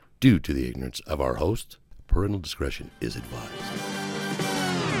Due to the ignorance of our host, parental discretion is advised.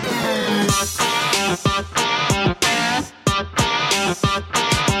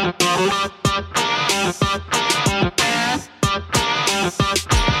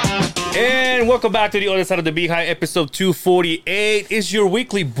 And welcome back to the other side of the Beehive, episode 248. It's your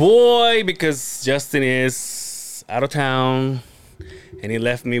weekly boy because Justin is out of town and he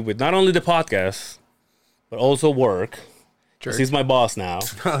left me with not only the podcast but also work. Because he's my boss now.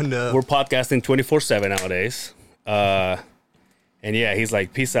 Oh no. We're podcasting 24/7 nowadays. And yeah, he's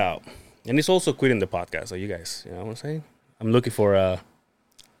like, peace out. And he's also quitting the podcast. So you guys, you know what I'm saying? I'm looking for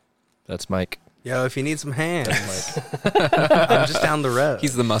That's Mike. Yo, if you need some hands, I'm just down the road.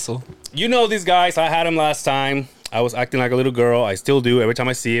 He's the muscle. You know these guys. I had him last time. I was acting like a little girl. I still do every time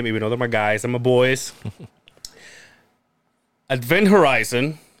I see him, even though they're my guys. They're my boys. Advent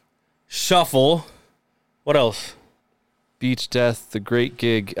Horizon. Shuffle. What else? Beach Death, The Great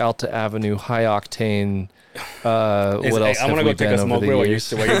Gig, Alta Avenue, High Octane. What else? I'm gonna go take a smoke break while you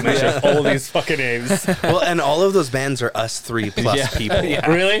mention all these fucking names. Well, and all of those bands are us three plus people.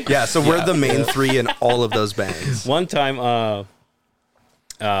 Really? Yeah, so we're the main three in all of those bands. One time,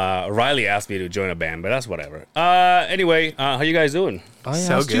 Riley asked me to join a band, but that's whatever. Anyway, how you guys doing? I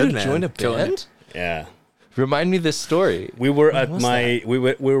So asked you good, to man. join a Killing band? Yeah. Remind me this story. We were at was my we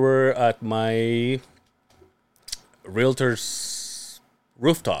were at my realtor's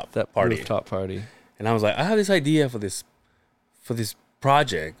rooftop That party. rooftop party. And I was like, I have this idea for this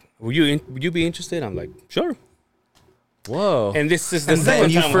project. Would you be interested? I'm like, sure. Whoa. And this is the And then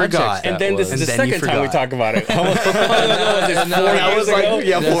second you time. forgot. And then this is And the then you second time we forgot. talk about it. How long was it? 4 That years was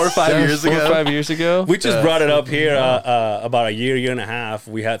ago? like 4 or 5 years ago. 4 or 5 years ago? We just brought it up here about a year and a half.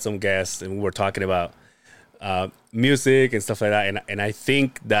 We had some guests and we were talking about music and stuff like that. And I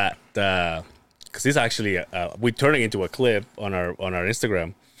think that because this actually we turned it into a clip on our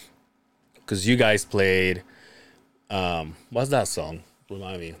Instagram because you guys played what's that song?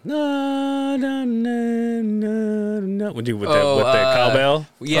 Remind me. Na, na, na, na, na. With the cowbell.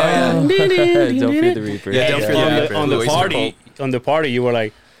 Yeah. Don't Fear the Reaper. Yeah, Don't Fear the Reaper. On the Oyster party, you were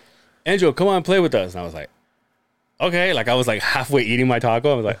like, Angel, come on and play with us. And I was like, okay. Like I was like halfway eating my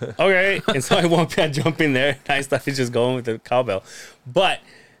taco. I was like, okay. And so I jump in there. And I started just going with the cowbell. But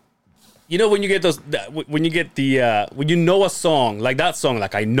you know when you get when you know a song like that song,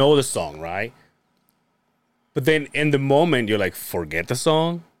 like I know the song, right? But then in the moment you're like, forget the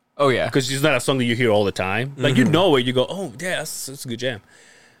song. Oh, yeah. Because it's not a song that you hear all the time. Like you know it, you go, oh yeah, that's a good jam.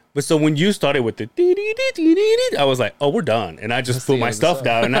 But so when you started with the I was like, oh, we're done. And I just put my stuff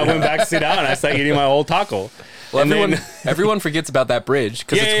down and I went back to sit down and I started eating my old taco. Well, And everyone forgets about that bridge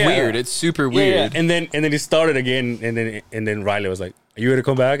because it's weird. It's super weird. Yeah. And then it started again and then Riley was like, are you ready to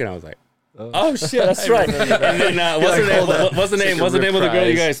come back? And I was like, oh shit, that's right. And then what's the name of the girl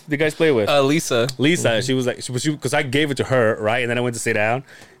you guys play with? Lisa. Lisa. She was like, because I gave it to her, right? And then I went to sit down,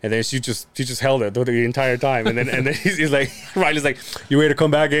 and then she just held it the entire time. And then he's like, Riley's like, you ready to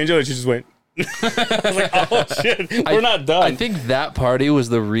come back, Angel? And she just went. I was like, oh shit, we're not done. I think that party was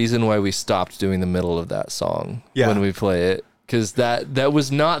the reason why we stopped doing the middle of that song when we play it. Because that was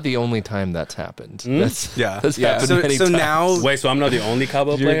not the only time that's happened. That's happened many So times. now, Wait, so I'm not the only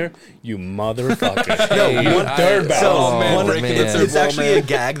cowbell player? You motherfucker. Hey, No, 1/3 bounce. so man, one- breaking the third it's actually a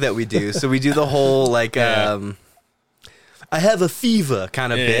gag that we do. So we do the whole like I have a fever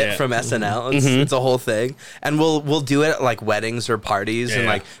kind of Yeah, bit yeah. from SNL. It's a whole thing, and we'll do it at like weddings or parties, and Yeah.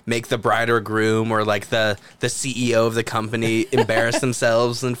 like make the bride or groom or like the CEO of the company embarrass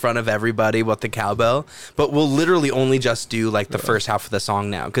themselves in front of everybody with the cowbell. But we'll literally only just do like the first half of the song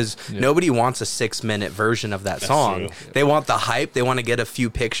now because nobody wants a 6-minute version of that song. true. They want the hype. They want to get a few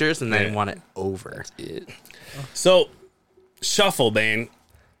pictures and then Yeah. want it over. So, Shuffle, man.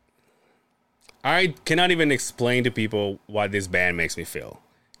 I cannot even explain to people why this band makes me feel.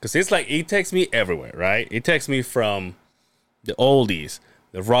 Because it's like, it takes me everywhere, right? It takes me from the oldies,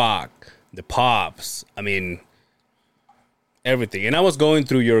 the rock, the pops. I mean, everything. And I was going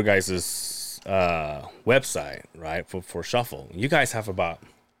through your guys' website, right, for Shuffle. You guys have about,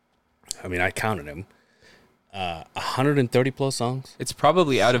 I mean, I counted them, 130 plus songs. It's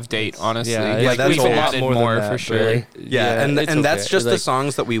probably out of date, honestly. Yeah, that's we've a lot added more more than that, for sure. really. Yeah, and it's that's okay. just the Like-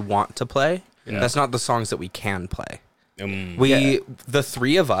 songs that we want to play. Yeah. That's not the songs that we can play. Yeah. The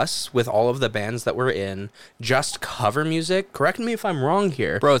three of us, with all of the bands that we're in, just cover music. Correct me if I'm wrong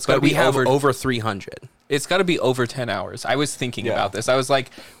here, Bro, it's gotta but we be have over- over 300. It's got to be over 10 hours. I was thinking about this. I was like,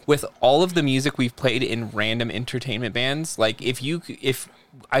 with all of the music we've played in random entertainment bands, like if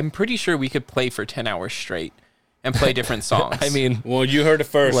I'm pretty sure we could play for 10 hours straight and play different songs. I mean, Well, you heard it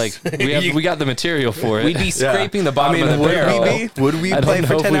first. like we got the material for it. we'd be scraping the bottom of the barrel. Would we I don't play know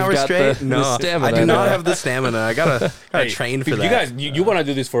for if 10 we've hours got straight? the No, stamina. I do not have the stamina. I gotta Hey, train for you that. guys, you want to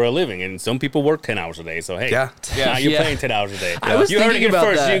do this for a living, and some people work 10 hours a day. So hey, Yeah. now you're Yeah. playing 10 hours a day. I was you heard it thinking here about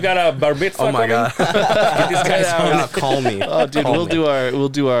first. that. You got a bar mitzvah. Oh my coming? god! Get this guy's on. God, call me. Oh, dude, Call we'll me.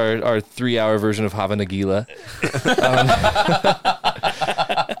 do our 3-hour version of Hava Nagila.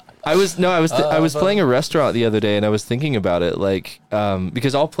 I was playing a restaurant the other day, and I was thinking about it, like,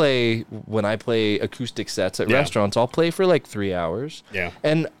 because when I play acoustic sets at restaurants, I'll play for like 3 hours. Yeah.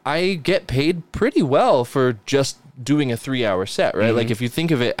 And I get paid pretty well for just doing a 3-hour set, right? Like, if you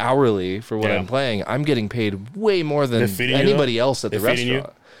think of it hourly for what Yeah. I'm playing, I'm getting paid way more than They're feeding you, anybody though? else at the They're feeding you?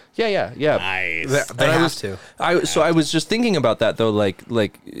 restaurant. Yeah. Nice. They have to. I was just thinking about that though, like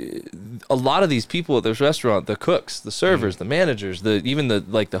a lot of these people at this restaurant, the cooks, the servers, the managers, even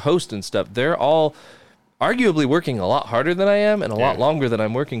the host and stuff, they're all arguably working a lot harder than I am and a lot longer than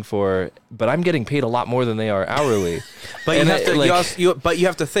I'm working for, but I'm getting paid a lot more than they are hourly. But you have to. But you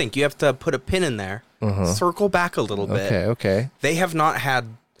have to think. You have to put a pin in there. Circle back a little bit. Okay. They have not had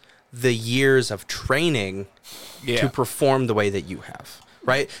the years of training to perform the way that you have.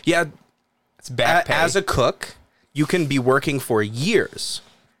 Right? Yeah. It's back pay. As a cook, you can be working for years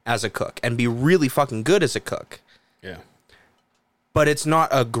as a cook and be really fucking good as a cook. Yeah. But it's not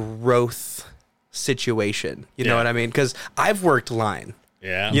a growth situation. You know what I mean? Because I've worked line.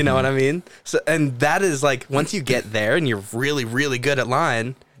 Yeah. You know what I mean? So, and that is like, once you get there and you're really, really good at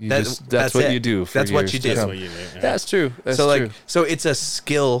line, That's that's what it. you do. For That's what years you to do. come. That's what you do, yeah. That's true. That's so true. like, so it's a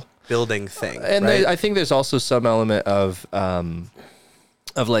skill building thing. And right? I think there's also some element of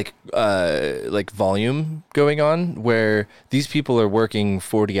like volume going on where these people are working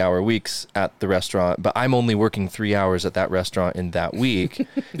 40-hour weeks at the restaurant, but I'm only working 3 hours at that restaurant in that week.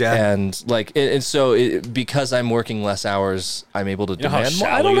 And like, and so because I'm working less hours, I'm able to know how demand more.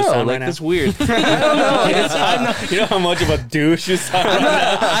 I shallow don't you know. sound Like right it's now? weird. I don't know. You know how much of a douche you sound right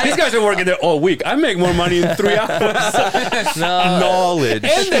now? These guys are working there all week. I make more money in 3 hours. knowledge.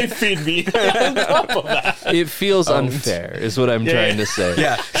 And they feed me on top of that. It feels unfair, is what I'm trying to say.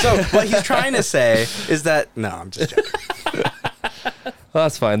 Yeah. So what he's trying to say is that no, I'm just joking. Well,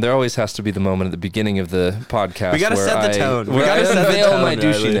 that's fine. There always has to be the moment at the beginning of the podcast. We gotta where set the tone. We Where gotta I set the unveil tone, my Riley.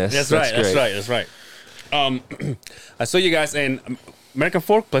 douchiness. That's right. I saw you guys in American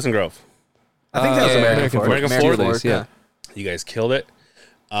Fork, Pleasant Grove. I think that was American Fork. American Steelers, Fork, yeah. You guys killed it.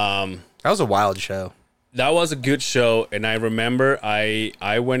 That was a wild show. That was a good show, and I remember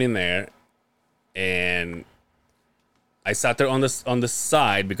I went in there, and I sat there on the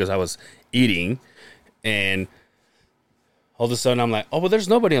side because I was eating, and all of a sudden I'm like, oh, well, there's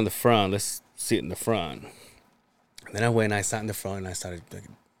nobody on the front. Let's sit in the front. And then I went and I sat in the front and I started like,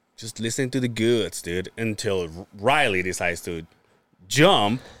 just listening to the goods, dude, until Riley decides to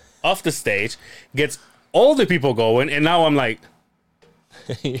jump off the stage, gets all the people going, and now I'm like,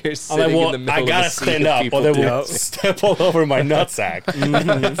 You're I'm sitting like, well, in the middle I of gotta a sea stand of up, people, or they dude. will step all over my nutsack.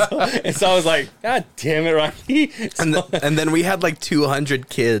 And so I was like, God damn it, Rocky! And then we had like 200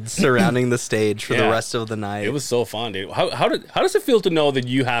 kids surrounding the stage for the Yeah. rest of the night. It was so fun, dude. How does it feel to know that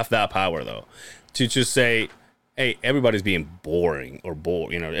you have that power, though, to just say, hey, everybody's being boring or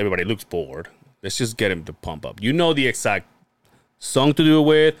bored. You know, everybody looks bored. Let's just get them to pump up. You know the exact song to do it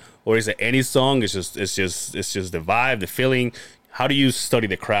with, or is it any song? It's just the vibe, the feeling. How do you study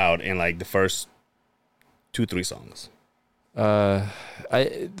the crowd in like the first 2-3 songs?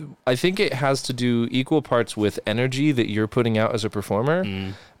 I think it has to do equal parts with energy that you're putting out as a performer,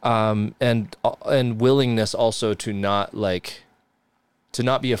 and willingness also to not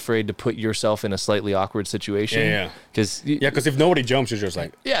be afraid to put yourself in a slightly awkward situation. Yeah. Because Because if nobody jumps, you're just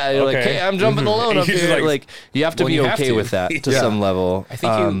like, you're like, okay. hey, I'm jumping alone up You're just here. like, You have to well, be you have okay to. with that to Yeah. some level. I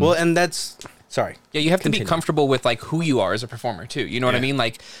think you well, and that's sorry. Yeah, you have to be Continue. comfortable with like who you are as a performer too. You know what I Yeah. mean?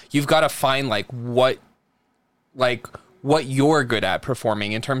 Like you've got to find what you're good at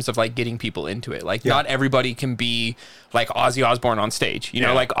performing in terms of like getting people into it. Like not everybody can be like Ozzy Osbourne on stage. You know,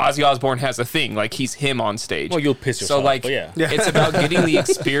 Yeah. like Ozzy Osbourne has a thing, like he's him on stage. well, you'll piss so yourself. like but yeah. it's about getting the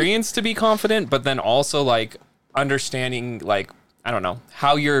experience to be confident, but then also like understanding like I don't know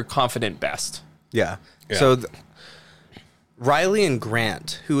how you're confident best. Yeah. Yeah. So Riley and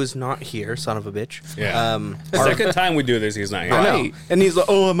Grant, who is not here, son of a bitch. Yeah. are- Second time we do this, he's not here. I know. Right. And he's like,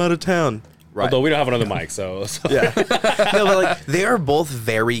 "Oh, I'm out of town." Right. Although we don't have another mic, so. Yeah. No, but like they are both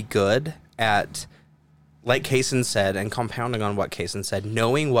very good at, like Kaysen said, and compounding on what Kaysen said,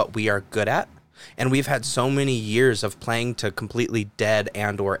 knowing what we are good at. And we've had so many years of playing to completely dead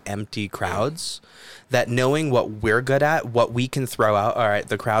and or empty crowds that knowing what we're good at, what we can throw out, all right,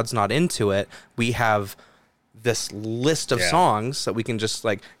 the crowd's not into it, we have this list of Yeah. songs that we can just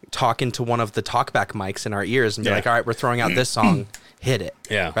like talk into one of the talkback mics in our ears and be Yeah. like, all right, we're throwing out this song, hit it.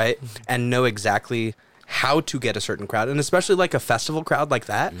 Yeah. Right. And know exactly how to get a certain crowd. And especially like a festival crowd like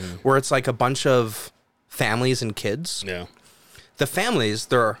that, where it's like a bunch of families and kids. Yeah. The families,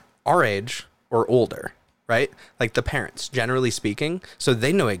 they're our age or older, right? Like the parents, generally speaking. So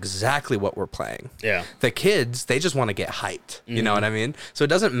they know exactly what we're playing. Yeah. The kids, they just want to get hyped. You know what I mean? So it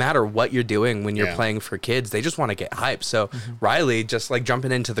doesn't matter what you're doing when you're Yeah. playing for kids. They just want to get hyped. So Riley just like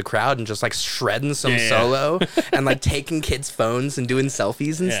jumping into the crowd and just like shredding some Yeah. solo and like taking kids' phones and doing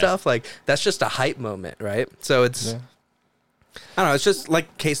selfies and Yeah. stuff. Like that's just a hype moment, right? So it's, I don't know. It's just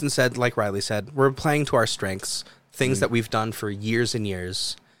like Kason said, like Riley said, we're playing to our strengths, things that we've done for years and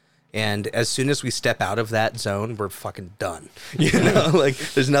years. And as soon as we step out of that zone, we're fucking done. You know, like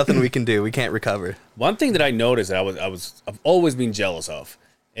there's nothing we can do. We can't recover. One thing that I noticed that I've always been jealous of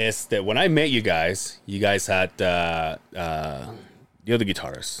is that when I met you guys had the other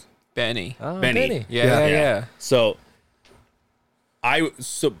guitarist. Benny. Oh, Benny. Yeah. So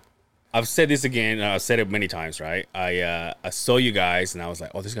I've said this again, and I've said it many times, right? I saw you guys and I was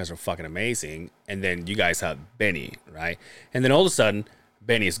like, oh, these guys are fucking amazing. And then you guys had Benny, right? And then all of a sudden,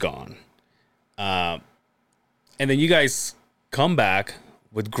 Benny's gone. And then you guys come back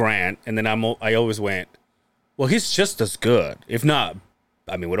with Grant, and then I always went, well, he's just as good, if not,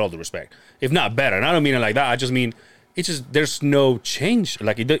 I mean, with all due respect, if not better. And I don't mean it like that. I just mean it's just there's no change.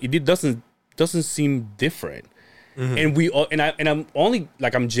 Like it doesn't seem different. And I'm only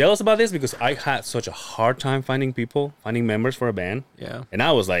like I'm jealous about this because I had such a hard time finding members for a band. Yeah. And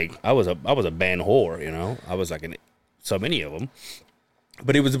I was like, I was a band whore, you know. I was like in so many of them.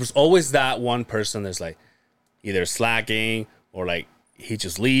 But it was always that one person that's like either slacking or like he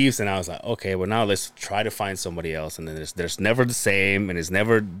just leaves, and I was like, okay, well now let's try to find somebody else. And then there's never the same, and it's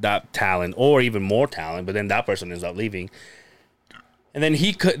never that talent or even more talent. But then that person ends up leaving, and then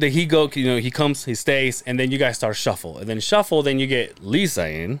he comes, he stays, and then you guys start shuffle, and then then you get Lisa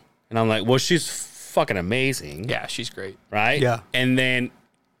in, and I'm like, well, she's fucking amazing, Yeah, she's great. Yeah. right? And then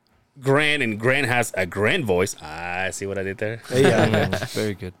Grant has a Grant voice. I see what I did there. Yeah.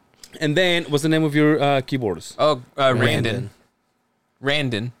 Very good. And then what's the name of your keyboardist? Oh, Randon.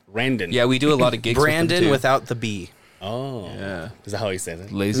 Randon. Yeah, we do a lot of gigs Brandon with him too. without the B. Oh. Yeah. Is that how he says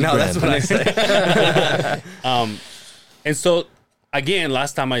it? Lazy No, that's Brandon. what I say. And so again,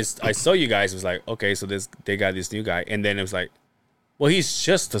 last time I saw you guys, it was like, okay, so they got this new guy, and then it was like, well, he's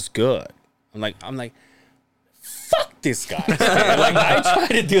just as good. I'm like, fuck this guy. Like I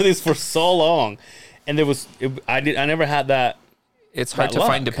tried to do this for so long, and I never had that. It's hard That to luck.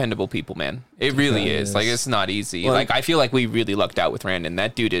 find dependable people, man. It really is. Like, it's not easy. Well- like, I feel like we really lucked out with Randon.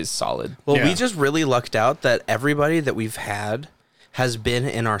 That dude is solid. Well, Yeah. we just really lucked out that everybody that we've had has been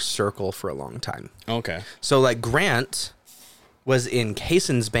in our circle for a long time. Okay. So, like, Grant was in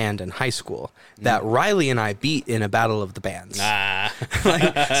Kason's band in high school that Riley and I beat in a battle of the bands.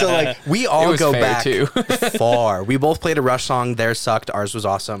 So, like, we all was go fair, back too. far. We both played a Rush song. Theirs sucked. Ours was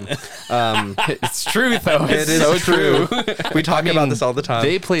awesome. It's true, though. It is so true. We talk about this all the time.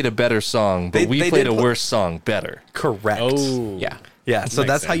 They played a better song, but They we did played a pl- worse song better. Correct. Oh. Yeah. Yeah, so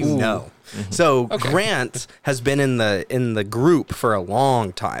Makes that's how you sense. know. So Grant has been in the group for a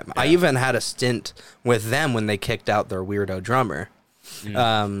long time. I even had a stint with them when they kicked out their weirdo drummer.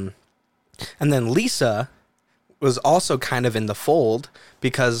 And then Lisa was also kind of in the fold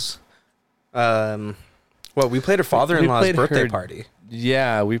because we played her father-in-law's played birthday her- party.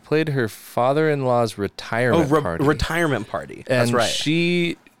 Yeah, we played her father-in-law's retirement party. Retirement party. And That's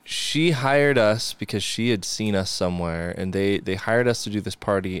right. she hired us because she had seen us somewhere, and they hired us to do this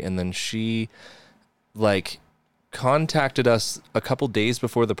party, and then she like contacted us a couple days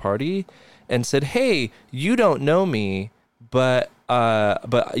before the party and said, "Hey, you don't know me, but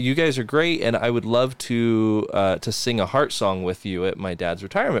you guys are great, and I would love to sing a heart song with you at my dad's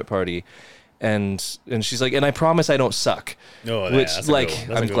retirement party." And she's like, "And I promise I don't suck." Oh, yeah, Which, that's a good like, one. That's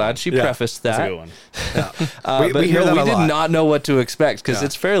a I'm good glad one. she Yeah. prefaced That's that. a good one. We hear that we a did lot. not know what to expect because Yeah.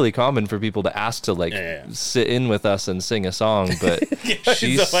 it's fairly common for people to ask to like Yeah. sit in with us and sing a song, but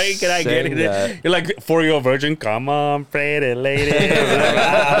she So, like, can I get sang it? that. You're like 4-year-old virgin. Come on, pretty lady.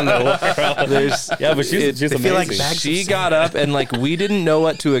 Around the world. There's, Yeah, but she's They feel like amazing. bags of she sand. got up and like we didn't know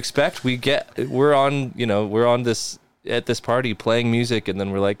what to expect. We're on this at this party playing music, and then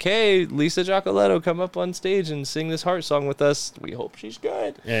we're like, "Hey, Lisa Giacoletto, come up on stage and sing this heart song with us. We hope she's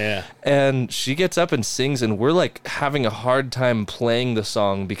good." Yeah. And she gets up and sings, and we're like having a hard time playing the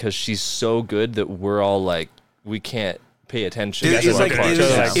song because she's so good that we're all like, we can't pay attention. It, to it's her like, part. it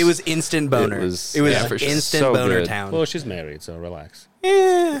was- it was instant boner. It was- It was yeah, for sure. instant So boner good. town. Well, she's married, so relax.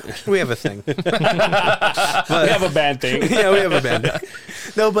 we have a thing. We have a band thing. Yeah, we have a band.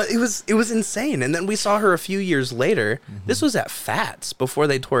 No, but it was insane. And then we saw her a few years later. This was at Fats before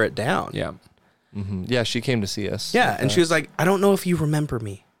they tore it down. Yeah. Yeah, she came to see us. Yeah, and she was like, I don't know if you remember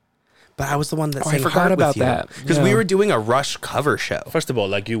me, but I was the one that sang I forgot Heart about with you. that. Because we were doing a Rush cover show. First of all,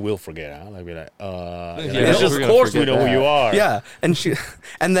 like you will forget, huh? Like be like, Yeah, it's just, we're of gonna course we forget know who you are. Yeah,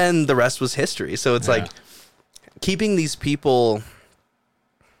 and then the rest was history. So it's like keeping these people,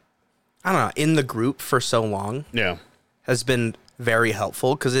 I don't know, in the group for so long Yeah. has been very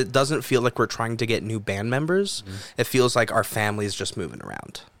helpful because it doesn't feel like we're trying to get new band members. It feels like our family's just moving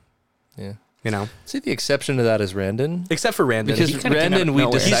around, Yeah. you know? See, the exception to that is Randon. Except for Randon. Because kinda came out Randon, of we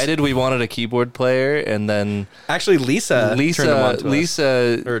nowhere. decided we wanted a keyboard player, and then Actually, Lisa turned him on to us,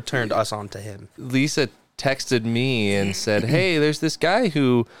 or turned us on to him. Lisa texted me and said, hey, there's this guy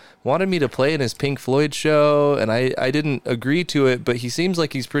who wanted me to play in his Pink Floyd show, and I didn't agree to it, but he seems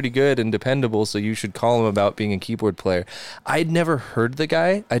like he's pretty good and dependable, so you should call him about being a keyboard player. I'd never heard the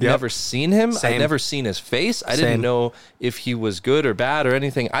guy. I'd never seen him. Same. I'd never seen his face. I Same. didn't know if he was good or bad or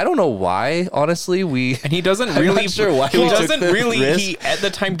anything. I don't know why, honestly. And he doesn't I'm really. not sure why he we took doesn't the really. risk, He at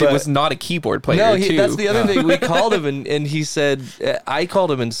the time but- was not a keyboard player. No, too. that's the other thing. We called him and he said, I called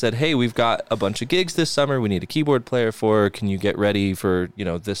him and said, hey, we've got a bunch of gigs this summer. We need a keyboard player for. Can you get ready for,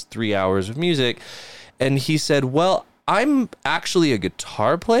 this 3 hours of music? And he said, well, I'm actually a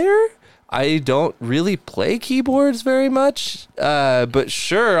guitar player. I don't really play keyboards very much, but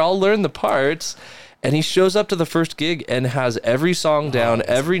sure, I'll learn the parts. And he shows up to the first gig and has every song down,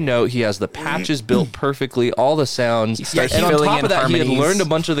 every note. He has the patches built perfectly, all the sounds. He starts And on filling top in of that, he had harmonies. learned a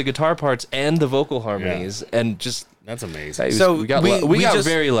bunch of the guitar parts and the vocal harmonies, and just That's amazing. we got just-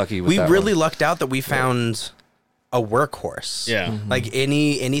 very lucky with we that really one. lucked out that we found a workhorse. Yeah. Like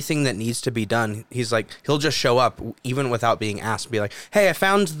anything that needs to be done, he's like, he'll just show up even without being asked, be like, hey, I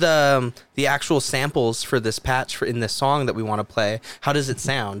found the actual samples for this patch in this song that we want to play. How does it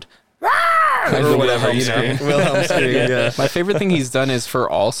sound? Or whatever, Wilhelm scream, yeah. My favorite thing he's done is for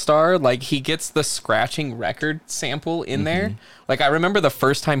All Star, like he gets the scratching record sample in there. Like I remember the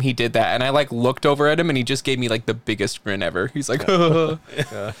first time he did that, and I like looked over at him, and he just gave me like the biggest grin ever. He's like,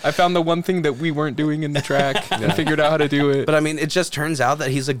 I found the one thing that we weren't doing in the track, and figured out how to do it. But I mean, it just turns out that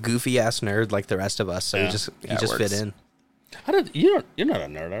he's a goofy ass nerd like the rest of us, so Yeah. he just it fit works. in. You're not a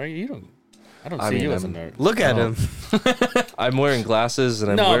nerd, are you? I don't see mean, you as a I'm- nerd. Look at him. I'm wearing glasses and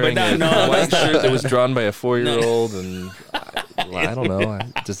I'm No, but wearing no, a no, white that's shirt that was drawn by a 4-year-old, and I don't know.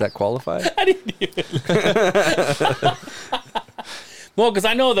 Does that qualify? Well, because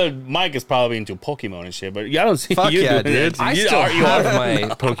I know that Mike is probably into Pokemon and shit, but I don't see Fuck you yeah, doing dude. it. I You still are- you have are.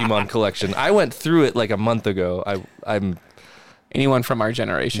 my Pokemon collection. I went through it like a month ago. I'm Anyone from our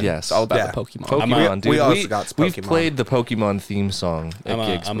generation, Yes. it's all about Yeah. the Pokemon. Pokemon, dude. we also got We've Pokemon. played the Pokemon theme song at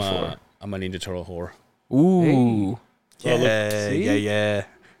gigs before. I'm a Ninja Turtle whore. Ooh. Yeah.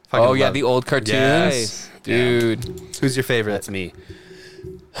 Oh Fucking yeah, love- the old cartoons, Yes. dude. Who's your favorite? That's me.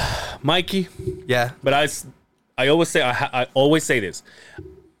 Mikey. Yeah. But I always say I always say this.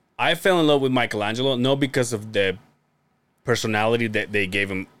 I fell in love with Michelangelo not because of the personality that they gave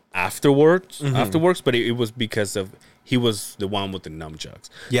him afterwards, but it was because of he was the one with the nunchucks.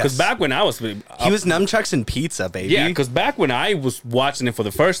 Yes. Because back when I was He was nunchucks and pizza, baby. yeah, because back when I was watching it for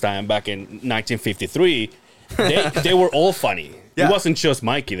the first time back in 1953, they were all funny. Yeah. It wasn't just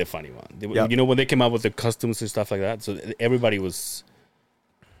Mikey the funny one. Yep. You know, when they came out with the costumes and stuff like that, so everybody was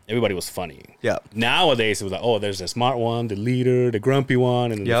funny. Yeah. Nowadays it was like, oh, there's the smart one, the leader, the grumpy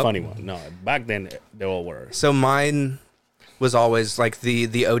one, and then the Yep. funny one. No, back then they all were. So mine was always like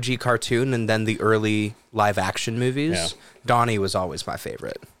the OG cartoon and then the early live action movies. Yeah. Donnie was always my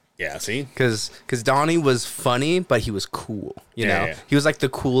favorite. Yeah, see? Because Donnie was funny, but he was cool. You Yeah, know? yeah. He was like the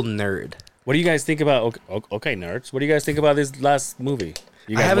cool nerd. What do you guys think about, okay, nerds, what do you guys think about this last movie?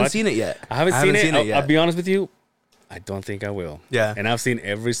 You I guys haven't watch- seen it yet. I haven't seen it. yet. I'll be honest with you. I don't think I will. Yeah. And I've seen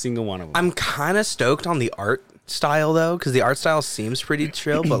every single one of them. I'm kind of stoked on the art style though, because the art style seems pretty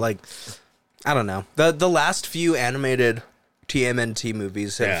chill, but like, I don't know. The last few animated TMNT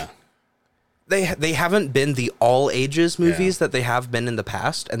movies have they haven't been the all ages movies that they have been in the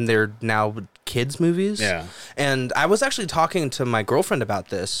past, and they're now kids movies. Yeah. And I was actually talking to my girlfriend about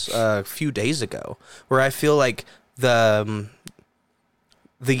this a few days ago, where I feel like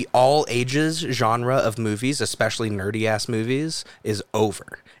the all ages genre of movies, especially nerdy ass movies, is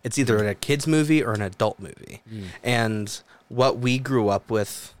over. It's either a kids movie or an adult movie. And what we grew up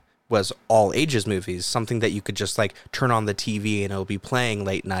with was all ages movies, something that you could just like turn on the TV and it'll be playing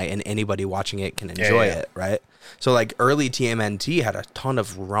late night and anybody watching it can enjoy yeah. it, right? So like early TMNT had a ton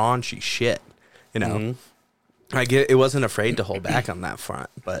of raunchy shit, you know. I get it wasn't afraid to hold back on that front,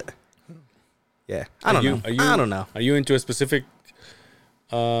 but yeah, I don't know. I don't know. Are you into a specific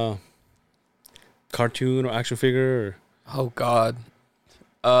cartoon or action figure? Or? Oh God.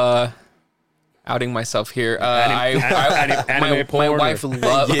 Outing myself here. Anime My porn wife or-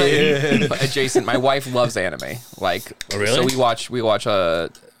 loves adjacent. My wife loves anime. Like, Oh, really? So we watch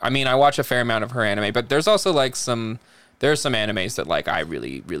I mean, I watch a fair amount of her anime, but there's also like there are some animes that like I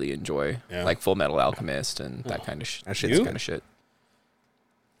really really enjoy, Yeah. like Full Metal Alchemist and that kind of That shit. shit's You? Kind of shit.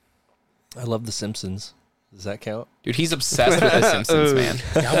 I love The Simpsons. Does that count? Dude, he's obsessed with The Simpsons, man.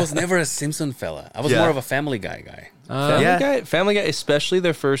 I was never a Simpson fella. I was Yeah. more of a Family Guy guy. Family Guy, especially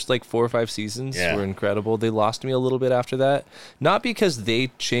their first like 4 or 5 seasons Yeah. were incredible. They lost me a little bit after that. Not because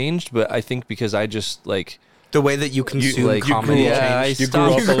they changed, but I think because I just like The way that you consume like comedy yeah, changed. You grew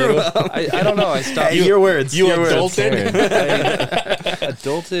up a little. I don't know. I stopped. Hey, your words. You your words. adulted.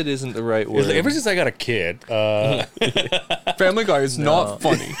 Adulted isn't the right word. Ever since I got a kid, Family Guy is not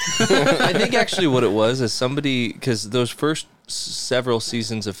funny. I think actually what it was is somebody, because those first several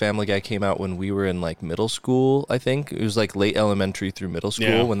seasons of Family Guy came out when we were in like middle school. I think it was like late elementary through middle school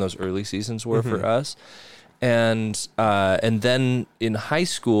Yeah. when those early seasons were for us, and then in high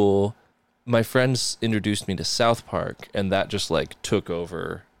school, my friends introduced me to South Park, and that just like took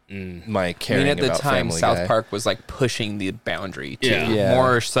over my I caring mean, at the about time, Family South Guy. Park was like pushing the boundary too, Yeah. Yeah.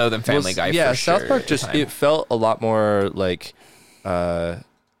 more so than Family Guy. Yeah, for South sure Park at the just time. it felt a lot more like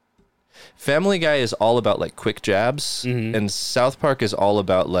Family Guy is all about like quick jabs, and South Park is all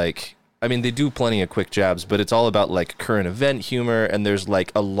about like, I mean, they do plenty of quick jabs, but it's all about like current event humor, and there's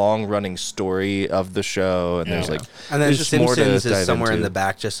like a long running story of the show, and there's Yeah. like And then there's just more to Simpsons is dive somewhere in into. the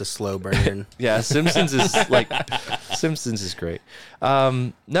back, just a slow burn. Yeah, Simpsons is like Simpsons is great.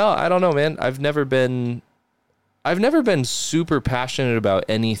 No, I don't know, man. I've never been super passionate about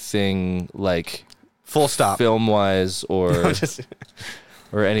anything like Full stop. film wise or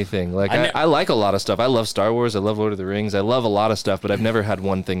or anything. Like I like a lot of stuff. I love Star Wars. I love Lord of the Rings. I love a lot of stuff, but I've never had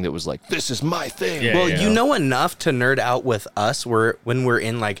one thing that was like, this is my thing. Yeah. Well, you know enough to nerd out with us when we're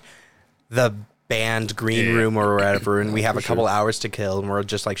in like the band green Yeah. room or whatever, and we have a couple hours to kill, and we're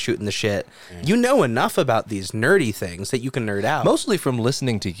just like shooting the shit. You know enough about these nerdy things that you can nerd out. Mostly from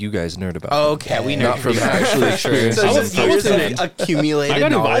listening to you guys nerd about. Oh, them. okay. Yeah, we Not nerd from about it. actually experiencing. So I it's was- just I was years in of it. accumulated I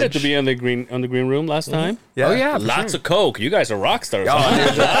got invited knowledge. to be on the green room last time. Yeah. Oh yeah, Lots of coke. You guys are rock stars. Oh,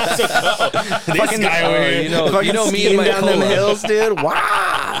 man. Lots of coke. This Fucking- guy over here. you know me and Skiing my down them cola. hills, dude.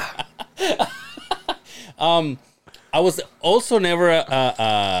 Wow. I was also never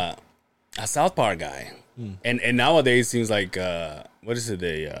a South Park guy, and nowadays seems like what is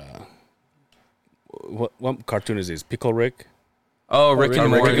it? What cartoon is this? Pickle Rick? Oh, Rick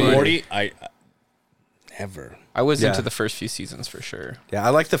and Rick Morty. and Morty? I never. I was Yeah. into the first few seasons for sure. Yeah, I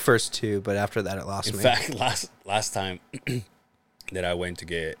like the first two, but after that, it lost In me. fact, last time that I went to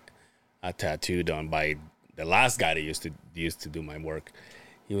get a tattoo done by the last guy that used to do my work,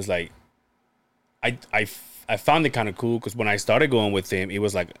 he was like, I found it kind of cool because when I started going with him, he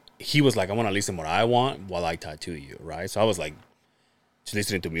was like, I want to listen what I want while I tattoo you, right? So I was like, just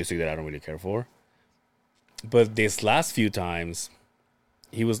listening to music that I don't really care for. But this last few times,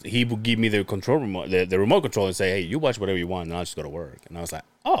 he would give me the control remote, the remote control, and say, "Hey, you watch whatever you want, and I'll just go to work." And I was like,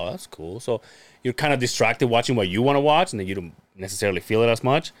 "Oh, that's cool." So you're kind of distracted watching what you want to watch, and then you don't necessarily feel it as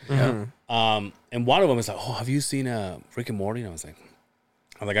much. And one of them is like, "Oh, have you seen Rick and Morty?" And I was like,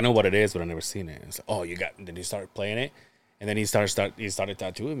 "I know what it is, but I've never seen it." And it's like, "Oh, you got?" And then he started playing it, and then he started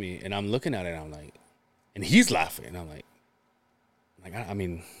tattooing me, and I'm looking at it, and I'm like, and he's laughing, and I'm like, I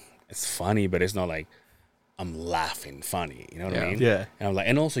mean, it's funny, but it's not like I'm laughing funny. You know what I Yeah. mean? Yeah. And I'm like,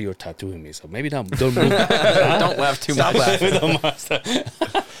 and also you're tattooing me, so maybe don't move. Don't laugh too much.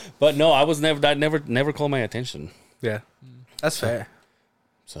 But no, I was never called my attention. Yeah, that's fair.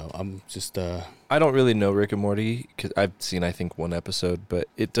 So I'm just I don't really know Rick and Morty because I've seen I think one episode, but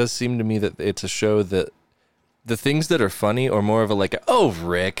it does seem to me that it's a show that the things that are funny are more of a like oh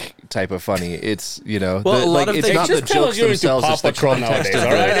Rick type of funny. It's Well, the, a lot like of it's things- not the just tell jokes us you're into themselves. Paw It's the Patrol context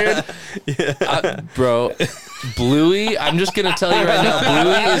nowadays, of all right, dude? Bro, Bluey, I'm just gonna tell you right now,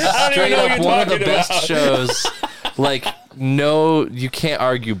 Bluey is I don't even straight know up what you're one of the talking best about. shows. Like, no, you can't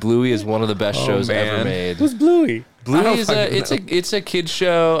argue. Bluey is one of the best shows ever man. made. Who's Bluey? Bluey is it's a kid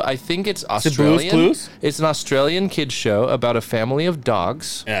show. I think it's it Blue's Australian. Clues? It's an Australian kid show about a family of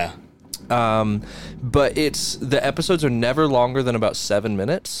dogs. Yeah. But the episodes are never longer than about 7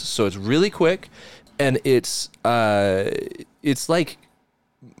 minutes, so it's really quick, and it's like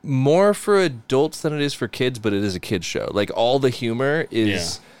more for adults than it is for kids, but it is a kids show. Like all the humor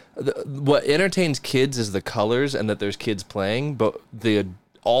is what entertains kids is the colors and that there's kids playing, but the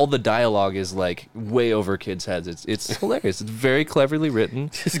all the dialogue is like way over kids' heads. It's hilarious. It's very cleverly written.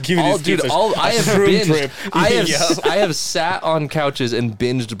 Just give these kids I have room binged. trip. I have sat on couches and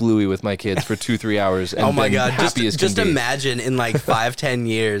binged Bluey with my kids for 2-3 hours. And Oh my been god! happy as can Just be. imagine in like 5-10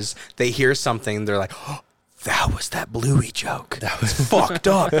 years they hear something, they're like, oh, "That was that Bluey joke. That was fucked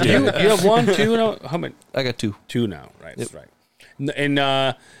up." Dude. You have 1, 2 now? How many? I got 2. 2 now, right? That's right. And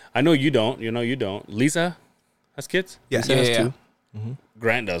I know you don't. You know you don't. Lisa has kids? Yeah. Yeah.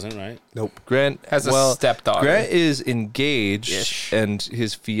 Grant doesn't, right? Nope. Grant Has a stepdaughter. Grant is engaged, Ish. and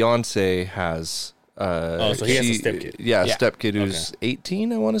his fiance has. So he has a stepkid. Yeah, Yeah. a stepkid who's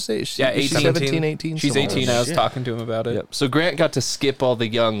 18, I want to say. Yeah, 18. 17, 18. She's somewhere 18. around I was Shit. talking to him about it. Yep. So Grant got to skip all the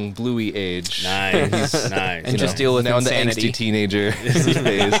young Bluey age. Nice, nice. And just deal with now insanity. in the angsty teenager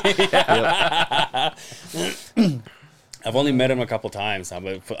phase. I've only met him a couple times.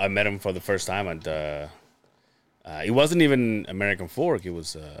 I met him for the first time at. It wasn't even American Fork. It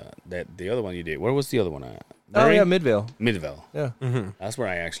was the other one you did. Where was the other one at? Oh yeah, Midvale. Midvale. Yeah. That's where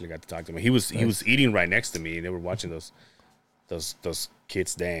I actually got to talk to him. He was eating right next to me. They were watching those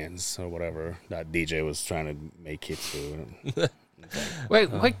kids dance or whatever that DJ was trying to make kids do.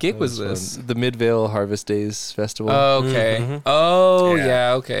 Wait, what gig was this? The Midvale Harvest Days Festival. Okay. Oh, Yeah.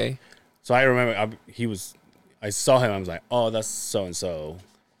 yeah, okay. So I remember I saw him. I was like, oh, that's so and so,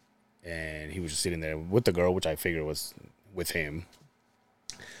 and he was just sitting there with the girl, which I figured was with him.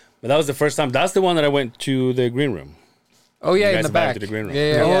 But that was the first time. That's the one that I went to the green room. Oh, yeah, You in guys the back. invited to the green room.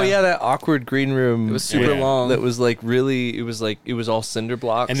 Yeah, Oh yeah, that awkward green room. It was super Yeah. long. That was like really. It was all cinder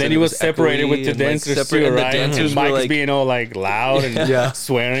blocks. And then he was separated with the dancers too, and the right? dancers And were Mike's like, being all like loud and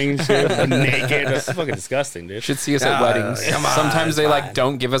swearing and shit, and naked. That's fucking disgusting, dude. Should see us at weddings. come on, Sometimes they it's like fine.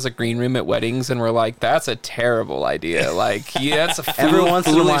 don't give us a green room at weddings, and we're like, "That's a terrible idea." Like, yeah, that's a Every once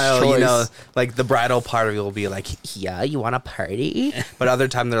in a foolish while, choice. you know, like the bridal party will be like, "Yeah, you want a party?" But other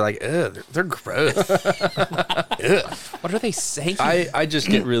time they're like, "Ugh, they're gross." What are they saying? I just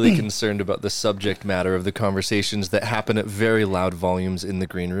get really concerned about the subject matter of the conversations that happen at very loud volumes in the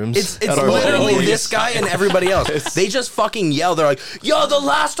green rooms. It's at our literally weddings. this guy and everybody else. They just fucking yell. They're like, "Yo, the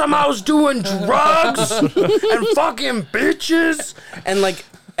last time I was doing drugs and fucking bitches," and like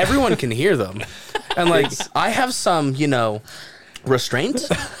everyone can hear them. And like I have some, restraint.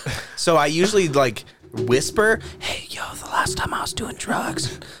 So I usually like whisper, "Hey, yo, the last time I was doing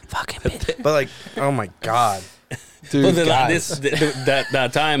drugs, fucking bitch." But like, oh my god. Well, guys. that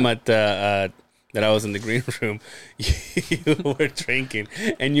time at that I was in the green room, you were drinking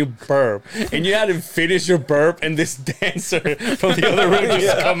and you burp, and you hadn't finished your burp, and this dancer from the other room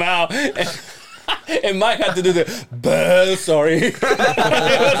just come out. And Mike had to do the "buh," sorry. It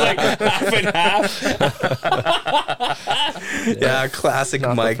was like half and half. Yeah, classic Not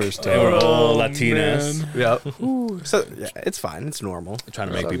the Mike. first They time. were all Latinas Yep. So yeah, it's fine. It's normal. trying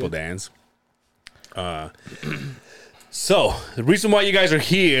to make people dance. So the reason why you guys are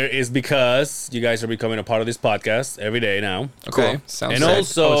here is because you guys are becoming a part of this podcast every day now. okay, sounds And sick.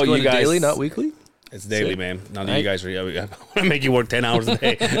 also, It's going you to guys daily, not weekly. It's daily, man. Now that you guys are, I want to make you work 10 hours a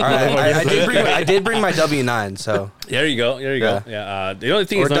day. All right, I did bring my W-9, so There you go. There you go. Yeah. The only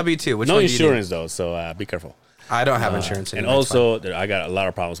thing Or is no, W-2. Which no one do you need? insurance though, so be careful. I don't have insurance And anymore. It's also, I got a lot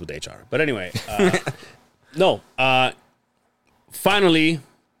of problems with HR. But anyway, no. Finally,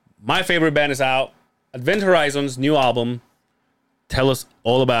 my favorite band is out. Advent Horizon's new album. Tell us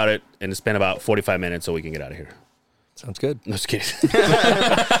all about it, and spend about 45 minutes so we can get out of here. Sounds good. No, just kidding.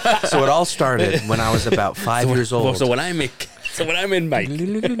 fine. So it all started when I was about 5 years old. So when I'm in Mike,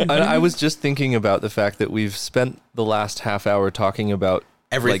 I was just thinking about the fact that we've spent the last half hour talking about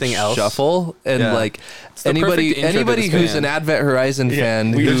Everything like, else. Shuffle and Yeah. like the anybody perfect intro to anybody this who's band. an Advent Horizon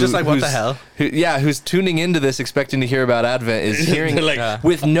fan They're just like, what the who's- hell? who's tuning into this expecting to hear about Advent is hearing They're like,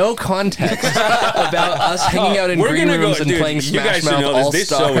 with no context about us hanging out in we're green gonna go, rooms and dude, playing you Smash guys should Mouth know All this.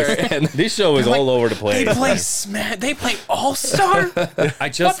 Star. And This show is all over the place. They play All Star. I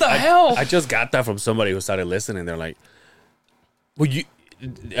just, What the hell? I just got that from somebody who started listening. They're like, "Well, you."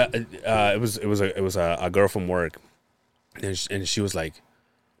 It was a girl from work, and she was like,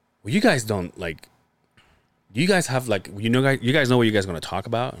 "Well, you guys don't like. Do you guys have like you guys know what you guys are gonna talk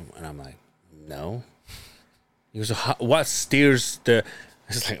about?" And I'm like, "No." He goes, so "What steers the?"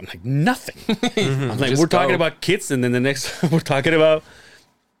 I'm like nothing. I'm like, Just we're talking go. about kids, and then the next we're talking about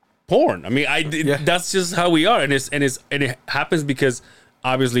porn. I mean, that's just how we are, and it happens because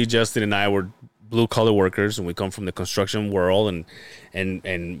obviously Justin and I were blue collar workers, and we come from the construction world,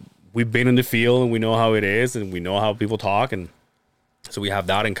 and we've been in the field, and we know how it is, and we know how people talk, and so we have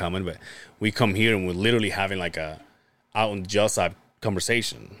that in common. But we come here, and we're literally having like a out on the jail side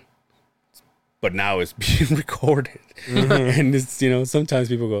conversation. but now it's being recorded, and it's, you know, sometimes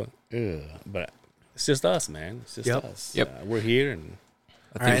people go, ugh, but it's just us, man. It's just us. Yep. We're here, and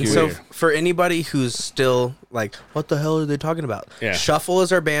All right, and so for anybody who's still like, what the hell are they talking about? Yeah. Shuffle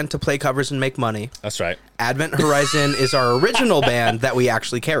is our band to play covers and make money. that's right. Advent Horizon is our original band that we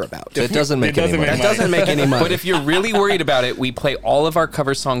actually care about. It doesn't make any money. That doesn't make any money. But if you're really worried about it, we play all of our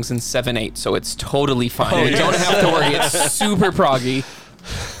cover songs in 7/8, so it's totally fine. You don't have to worry. It's super proggy.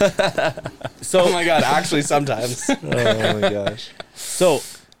 So, oh my god, actually sometimes. Oh my gosh. so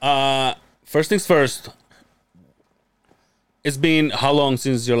first things first. It's been how long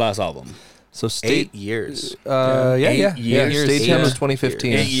since your last album? So 8 years. Yeah. years. State Time was 8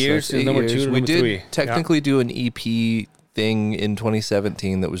 2015. 8 years So since it's number 8 2 years. to We number did 3. technically do an EP thing in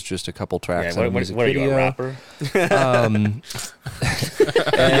 2017 that was just a couple tracks. Yeah, and a music what are you, video. a rapper?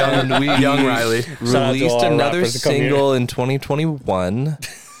 And we Young Riley. Shout out to released all our another rappers that come here. single in 2021.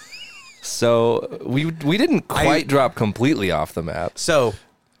 So we didn't quite drop completely off the map. So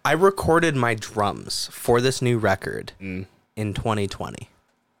I recorded my drums for this new record in 2020.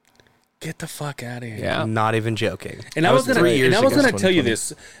 Get the fuck out of here. Yeah. I'm not even joking. And I That was gonna, 3 years and I was ago. gonna tell you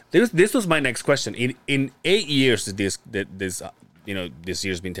this. This was my next question. In 8 years that this you know, this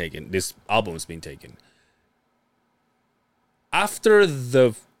year's been taken. This album's been taken. After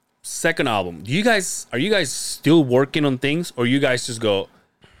the second album, are you guys still working on things, or you guys just go,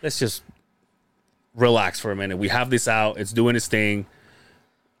 let's just relax for a minute. We have this out. It's doing its thing.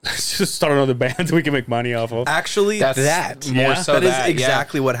 Let's just start another band so we can make money off of. Actually, That's that. more Yeah. so That is that, yeah.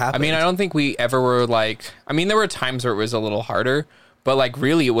 exactly what happened. I mean, I don't think we ever were like. I mean, there were times where it was a little harder, but like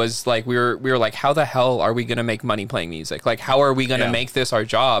really, it was like we were like, how the hell are we gonna make money playing music? Like, how are we gonna Yeah. make this our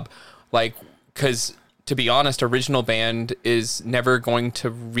job? Like, because to be honest, original band is never going to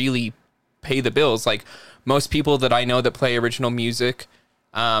really pay the bills. Like most people that I know that play original music.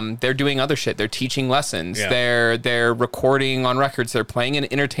 They're doing other shit. They're teaching lessons. Yeah. They're recording on records. They're playing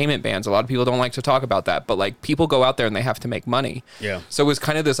in entertainment bands. A lot of people don't like to talk about that, but like people go out there and they have to make money. Yeah. So it was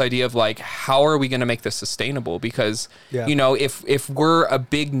kind of this idea of like, how are we going to make this sustainable? Because Yeah. you know, if we're a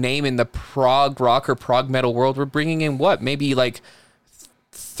big name in the prog rock or prog metal world, we're bringing in what, maybe like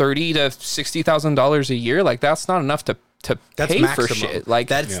 $30,000 to $60,000 a year. Like that's not enough to that's pay maximum. for shit. Like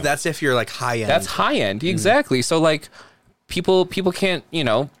that's if you're like high end. that's high end, exactly. So like people can't, you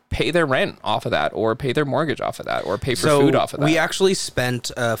know, pay their rent off of that, or pay their mortgage off of that, or pay for food off of that. We actually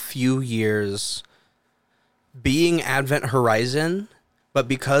spent a few years being Advent Horizon, but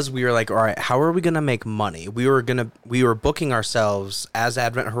because we were like, all right, how are we gonna make money? We were booking ourselves as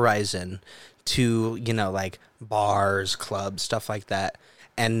Advent Horizon to, you know, like bars, clubs, stuff like that,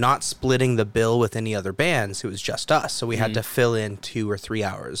 and not splitting the bill with any other bands. It was just us, so we had to fill in 2 or 3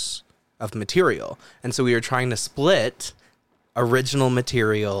 hours of material, and so we were trying to split original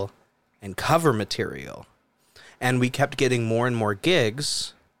material and cover material. And we kept getting more and more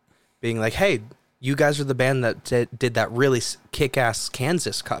gigs being like, hey, you guys are the band that did that really kick-ass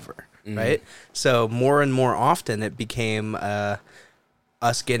Kansas cover, right? So more and more often it became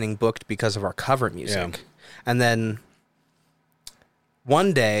us getting booked because of our cover music. Yeah. And then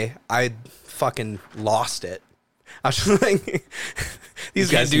one day I fucking lost it. I was just like,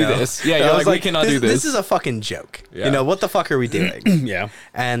 these can't guys do know. this. Yeah, I you're was like, we cannot do This this. is a fucking joke. Yeah. You know, what the fuck are we doing? Yeah.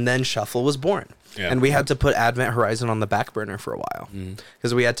 And then Shuffle was born. Yeah. And we had to put Advent Horizon on the back burner for a while.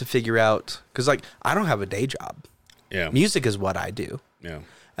 Because we had to figure out, because like, I don't have a day job. Yeah. Music is what I do. Yeah.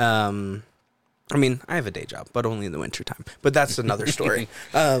 I mean, I have a day job, but only in the wintertime. But that's another story.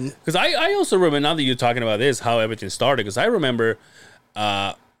 Because I also remember, now that you're talking about this, how everything started. Because I remember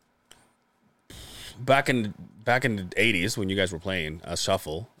back in the 80s when you guys were playing as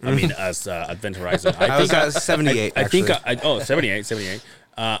Shuffle, I mean, as Advent Horizon. I was 78, I think, actually. 78.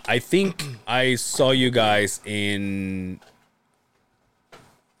 I think I saw you guys in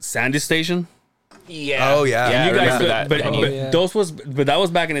Sandy Station. Yeah. Oh, yeah. Yeah, You I guys, remember that. but venue. that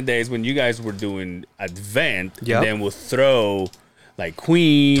was back in the days when you guys were doing Advent, Yep. and then we'll throw like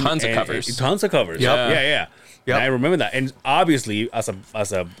Queen, Tons of covers. tons of covers. Yep. Yeah. Yep. And I remember that, and obviously, as a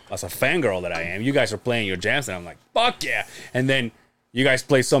fangirl that I am, you guys are playing your jams, and I'm like, fuck yeah! And then you guys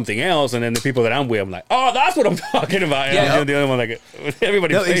play something else, and then the people that I'm with, I'm like, oh, that's what I'm talking about. And Yeah. I'm the other one, like,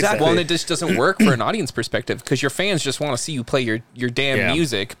 everybody No, plays exactly. that. Well, and it just doesn't work for an audience perspective because your fans just want to see you play your damn Yeah.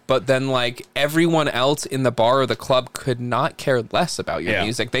 music, but then like everyone else in the bar or the club could not care less about your Yeah.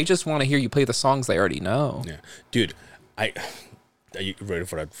 music. They just want to hear you play the songs they already know. Yeah, dude, are you ready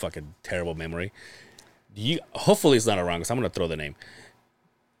for that fucking terrible memory? Hopefully it's not around because I'm gonna throw the name.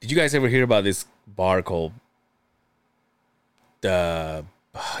 Did you guys ever hear about this bar called the?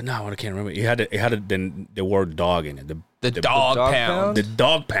 No, I can't remember. It had the word dog in it. The Dog Pound. The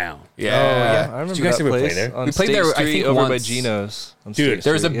Dog Pound. Yeah. I remember Did you guys that ever play place there? on We played State there, I Street think, over by once. Geno's. on Dude, State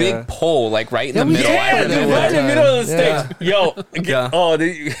There was a Street, big yeah. pole like right in the we middle. did. I Yeah, remember dude, right in the that. middle of the stage. Yeah. Yo, Yeah. oh,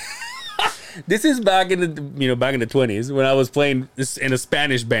 this is back in the back in the 20s when I was playing this in a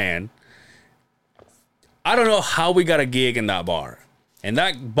Spanish band. I don't know how we got a gig in that bar, and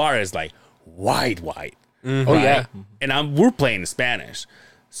that bar is like wide. Oh yeah. And we're playing Spanish,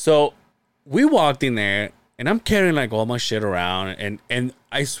 so we walked in there, and I'm carrying like all my shit around, and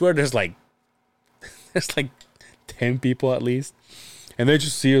I swear there's like 10 people at least, and they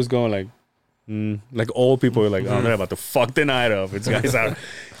just see us going like old people are like, oh, they're about to fuck the night up. It's guys out,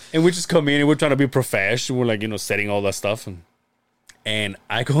 and we just come in and we're trying to be professional. We're like, setting all that stuff, and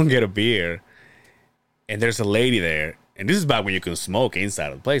I go and get a beer, and there's a lady there, and this is back when you could smoke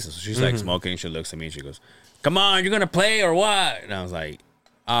inside of the places. So she's like smoking. She looks at me and she goes, "Come on, you're gonna play or what?" And I was like,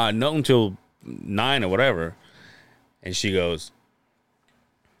 "No, until 9 or whatever." And she goes,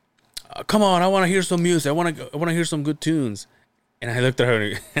 "Come on, I want to hear some music. I want to hear some good tunes." And I looked at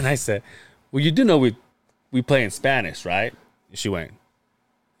her and I said, "Well, you do know we play in Spanish, right?" And she went,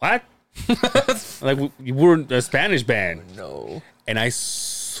 "What?" Like we're a Spanish band. No. And I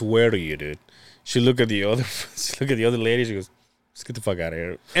swear to you, dude, she looked at the other lady. She goes, "Let's get the fuck out of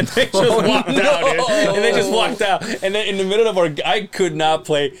here." And they just walked out, dude. And they just walked out. And then in the middle of I could not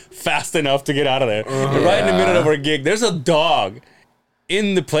play fast enough to get out of there. And right in the middle of our gig, there's a dog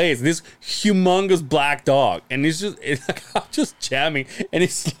in the place, this humongous black dog, and I'm just jamming, and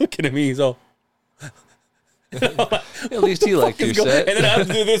he's looking at me. He's all, At least he liked your set. and then I have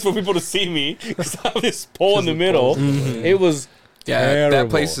to do this for people to see me because I have this pole in the middle. It was Yeah, that terrible.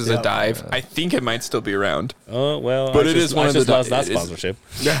 place is a dive. I think it might still be around. Oh well, But I it just, is one I of just the- lost that it is- sponsorship.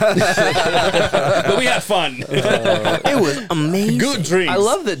 But we had fun. It was amazing. Good drinks. I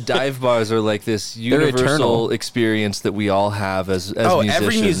love that dive bars are like this universal eternal. experience that we all have as Oh, musicians.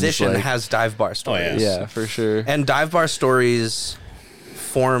 every musician like- has dive bar stories. yeah. Yeah, for sure. And dive bar stories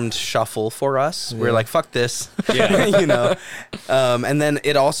formed Shuffle for us. We're like, fuck this. Yeah. And then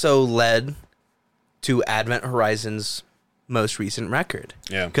it also led to Advent Horizon's most recent record.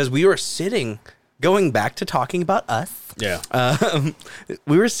 Yeah. Because we were going back to talking about us, Yeah.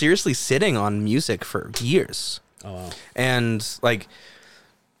 we were seriously sitting on music for years. Oh wow. And like,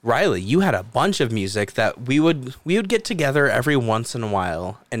 Riley, you had a bunch of music that we would get together every once in a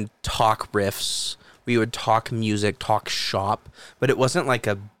while and talk riffs. We would talk music, talk shop, but it wasn't like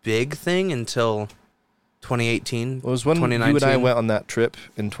a big thing until 2018. It was when you 2019. and I went on that trip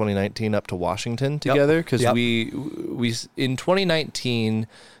in 2019 up to Washington together because Yep. we in 2019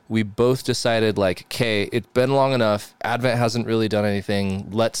 we both decided like, okay, it's been long enough. Advent hasn't really done anything.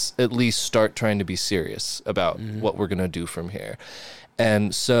 Let's at least start trying to be serious about what we're gonna do from here.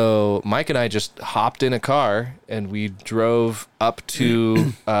 And so Mike and I just hopped in a car and we drove up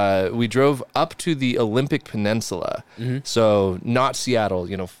to the Olympic Peninsula. So not Seattle,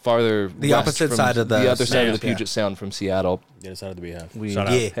 farther The west opposite from side of the other side of Sound, the Puget Sound from Seattle. Yeah, decided to be half. We- Shout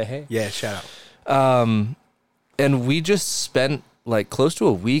out. Yeah. Hey, hey. Yeah, shout out. And we just spent like close to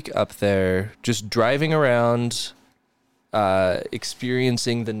a week up there just driving around,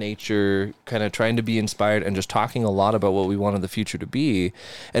 experiencing the nature, kind of trying to be inspired and just talking a lot about what we wanted the future to be.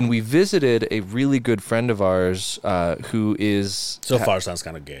 And we visited a really good friend of ours who is So far sounds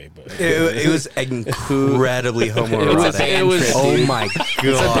kind of gay, but It was incredibly homoerotic. It was- Oh my god.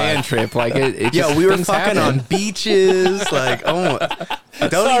 It's a band trip. Like it Yo, just, we were things fucking happen. on beaches. Like, oh,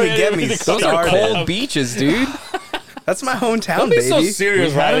 don't Sorry, even get me those Those are started. cold beaches, dude. That's my hometown, don't be baby. so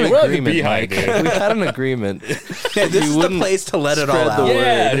serious, we had Riley. an We're at the agreement, Beehive, Mike. dude. We had an agreement. Yeah, this is the wouldn't place to let it all spread the out. word.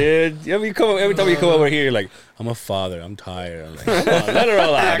 Yeah, dude. Every time you come over here, you're like, "I'm a father. I'm tired." I'm like, "Come on, let it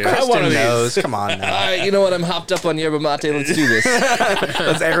all out, dude. I want Kristen of knows. these." Come on now. All right, you know what? I'm hopped up on yerba mate. Let's do this.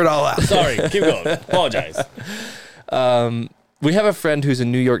 Let's air it all out. Sorry, keep going. Apologize. We have a friend who's a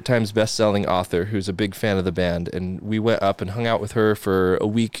New York Times best-selling author who's a big fan of the band, and we went up and hung out with her for a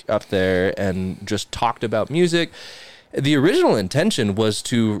week up there and just talked about music. The original intention was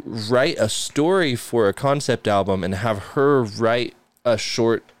to write a story for a concept album and have her write a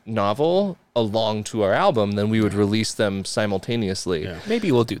short novel along to our album. Then we would release them simultaneously. Yeah.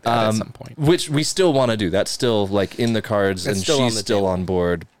 Maybe we'll do that at some point. Which we still want to do. That's still like in the cards, That's and still on she's the still table. on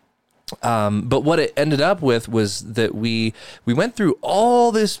board. But what it ended up with was that we went through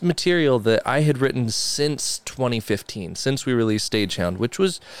all this material that I had written since 2015, since we released Stagehound, which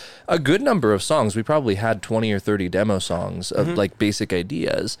was a good number of songs. We probably had 20 or 30 demo songs of like basic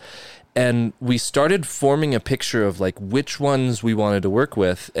ideas. And we started forming a picture of like which ones we wanted to work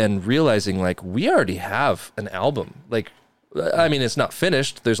with and realizing like we already have an album. Like I mean, it's not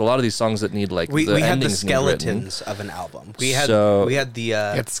finished. There's a lot of these songs that need like We the had the endings need written. skeletons of an album. We had So- we had the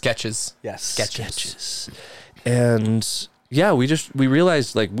Get sketches. sketches. And yeah, we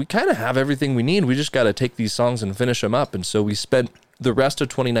realized like we kind of have everything we need. We just got to take these songs and finish them up. And so we spent the rest of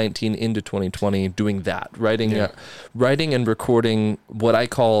 2019 into 2020 doing that, writing and recording what I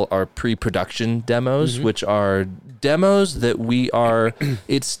call our pre-production demos, which are demos that we are,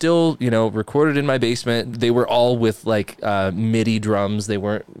 it's still, recorded in my basement. They were all with like MIDI drums. They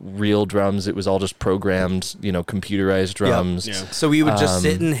weren't real drums. It was all just programmed, computerized drums. Yeah. So we would just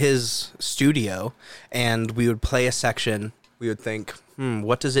sit in his studio and we would play a section. We would think,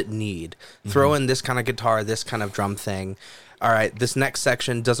 what does it need? Throw in this kind of guitar, this kind of drum thing. All right, this next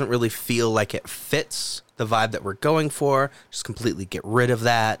section doesn't really feel like it fits the vibe that we're going for. Just completely get rid of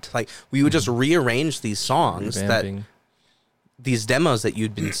that. Like we would just rearrange these songs Revamping. these demos that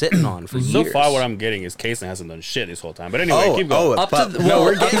you'd been sitting on for So years. far, what I'm getting is Kason hasn't done shit this whole time. But anyway, keep going.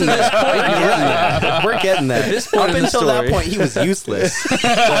 we're getting there. We're getting there. Up in the until that story. point, he was useless.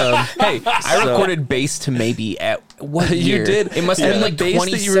 Hey, I recorded bass to Maybe at what year? You did. It must have and been the like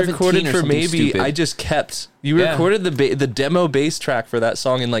bass that you 2017 recorded or for something Maybe, stupid. I just kept. You Yeah. recorded the demo bass track for that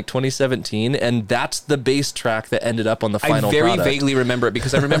song in like 2017, and that's the bass track that ended up on the final I very product. vaguely remember it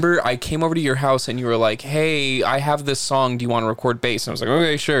because I remember I came over to your house and you were like, "Hey, I have this song. Do you want to record bass?" And I was like,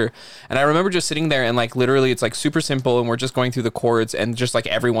 "Okay, sure." And I remember just sitting there and like literally, it's like super simple, and we're just going through the chords, and just like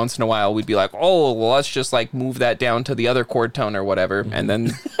every once in a while, we'd be like, "Oh, well, let's just like move that down to the other chord tone or whatever." And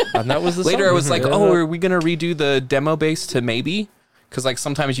then And that was the later, song. I was like, Yeah. "Oh, are we gonna redo the demo bass to Maybe?" Because like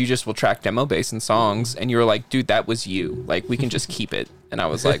sometimes you just will track demo bass in songs, and you were like, "Dude, that was you. Like we can just keep it." And I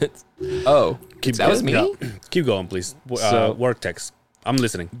was like, "Oh, that was me." Yeah. Keep going, please. So- Work text. I'm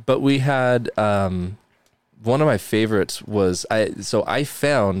listening. But we had one of my favorites was I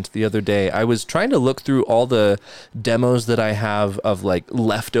found the other day, I was trying to look through all the demos that I have of like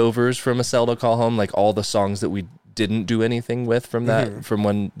leftovers from A Cell to Call Home, like all the songs that we didn't do anything with from that from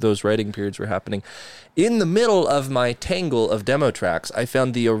when those writing periods were happening. In the middle of my tangle of demo tracks, I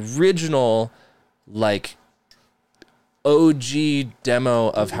found the original like OG demo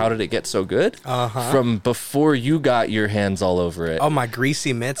of How Did It Get So Good from before you got your hands all over it. Oh, my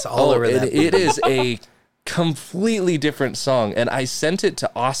greasy mitts all over and that. it is a completely different song. And I sent it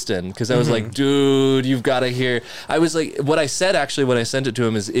to Austin because I was like, dude, you've got to hear. I was like, what I said actually when I sent it to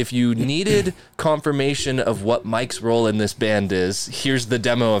him is, if you needed confirmation of what Mike's role in this band is, here's the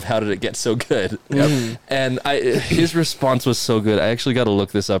demo of How Did It Get So Good. And his response was so good. I actually got to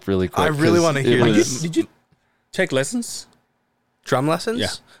look this up really quick. I really 'cause wanna it hear was- this. Did you take lessons? Drum lessons?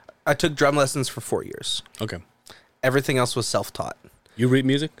 Yeah. I took drum lessons for 4 years. Okay. Everything else was self-taught. You read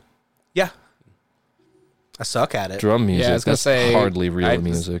music? Yeah. I suck at it. Drum music. I was gonna That's say, hardly real I-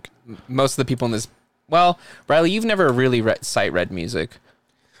 music. Most of the people in this, well, Riley, you've never really sight read music.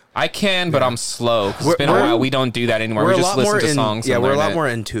 I can, but I'm slow. 'Cause it's been a We're- while. We don't do that anymore. We We're a just lot listen more to songs. yeah, and we're a learn lot it. more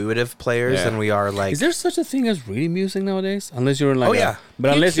intuitive players Yeah. than we are like. Is there such a thing as reading music nowadays? Unless you're in like, Oh, yeah.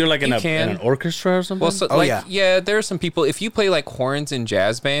 but unless you're like in you in can. an orchestra or something. Well, so, Oh, like, yeah. yeah, there are some people. If you play like horns in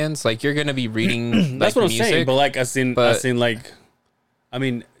jazz bands, like you're gonna be reading. that's like, what I'm music. saying. But like, as in like, I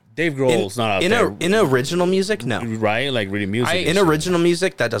mean, Dave Grohl's not out there, in original music, no. right? Like reading music. I- and In shit. original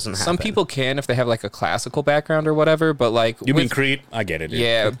music, that doesn't happen. Some people can if they have like a classical background or whatever. But like, You mean with- Creed? I get it. Dude.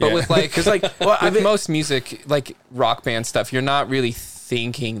 yeah, but with like, Because like, well, I with mean, most music, like rock band stuff, you're not really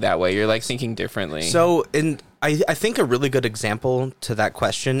thinking that way. You're like thinking differently. so I think a really good example to that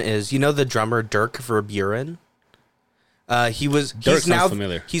question is, the drummer Dirk Verburen. He's sounds now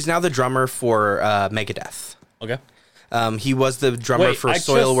familiar. he's now the drummer for Megadeth. Okay. He was the drummer for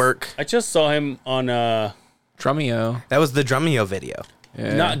Soilwork. I just saw him on Drumeo. That was the Drumeo video.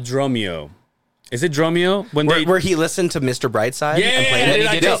 Yeah. not Drumeo. Is it Drumeo? When Where he listened to Mr. Brightside Yeah, and played dude, it.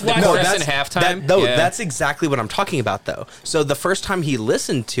 I he did just it. The watched chorus that. in halftime. Yeah. That's exactly what I'm talking about, though. So the first time he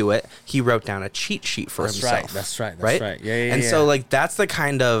listened to it, he wrote down a cheat sheet for That's himself. right, that's right. Yeah, And yeah. so, like, that's the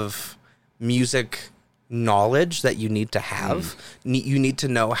kind of music knowledge that you need to have. You need to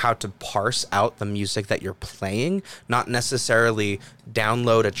know how to parse out the music that you're playing, not necessarily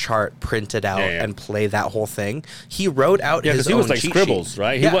download a chart, print it out, Yeah. and play that whole thing. He wrote out Yeah, his because he own was like cheat scribbles, sheet.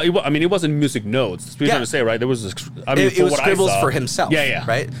 right? Yeah. I mean, it wasn't music notes. That's what you're Yeah. trying to say, right? There was, I mean, It for was what I scribbles saw- for himself. Yeah.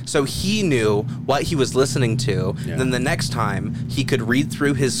 Right? So he knew what he was listening to. Yeah. Then the next time he could read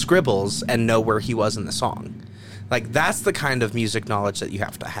through his scribbles and know where he was in the song. Like, that's the kind of music knowledge that you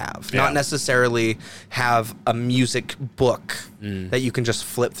have to have. Yeah. Not necessarily have a music book that you can just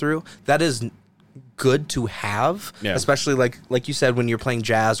flip through. That is good to have, Yeah. especially like you said, when you're playing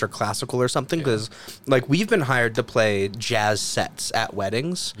jazz or classical or something, because like we've been hired to play jazz sets at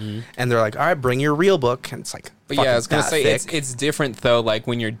weddings, and they're like, all right, bring your real book, and it's like But yeah, I was gonna that say thick. it's different though. Like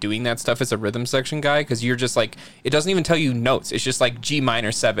when you're doing that stuff as a rhythm section guy, because you're just like it doesn't even tell you notes. It's just like G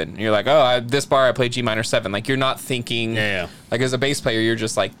minor 7. And you're like, oh, this bar I play G minor 7. Like you're not thinking. Yeah. Like as a bass player, you're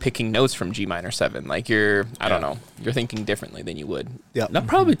just like picking notes from G minor 7. Like I don't know, you're thinking differently than you would. Yeah. That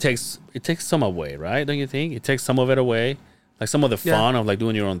probably takes some away, right? Don't you think? It takes some of it away, like some of the fun of like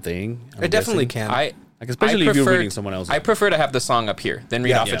doing your own thing. I'm It definitely guessing. can. Like especially if you're reading someone else's. I prefer to have the song up here than read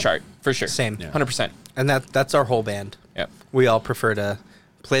Yeah. off Yeah. a chart for sure. Same. 100%. And that's our whole band. Yep. We all prefer to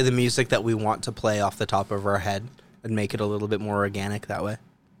play the music that we want to play off the top of our head and make it a little bit more organic that way.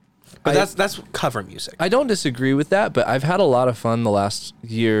 But that's cover music. I don't disagree with that, but I've had a lot of fun the last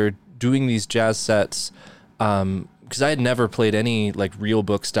year doing these jazz sets because I had never played any like real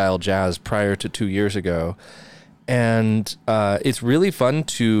book style jazz prior to 2 years ago, and it's really fun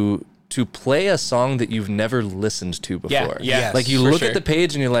to play a song that you've never listened to before. Yeah, Like you for look sure. at the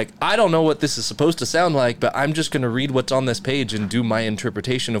page and you're like, I don't know what this is supposed to sound like, but I'm just going to read what's on this page and do my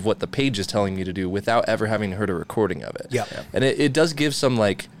interpretation of what the page is telling me to do without ever having heard a recording of it. Yeah. And it does give some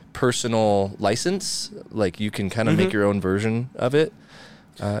like personal license. Like you can kind of make your own version of it.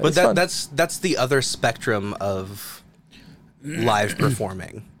 But It's fun. that's the other spectrum of live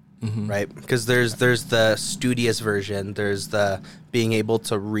performing, right? Because there's the studious version, there's the being able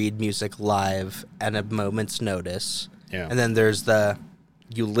to read music live at a moment's notice, Yeah. and then there's the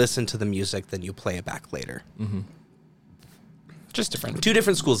you listen to the music, then you play it back later. Just different. Two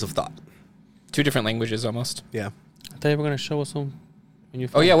different schools of thought. Two different languages almost. Yeah. I thought you were gonna show us some. When you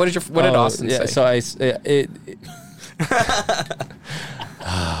Oh yeah, what did Austin say? So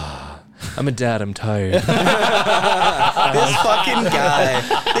I'm a dad. I'm tired. This fucking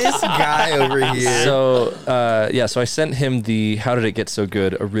guy over here. So so I sent him the "How Did It Get So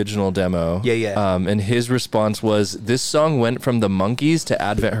Good" original demo. Yeah. And his response was, "This song went from the Monkees to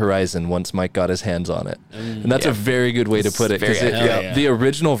Advent Horizon once Mike got his hands on it," and that's a very good way to put it. very Because accurate. Yeah. the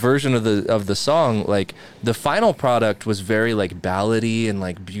original version of the song, like the final product was very like ballady and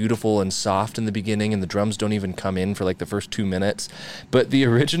like beautiful and soft in the beginning, and the drums don't even come in for like the first 2 minutes. But the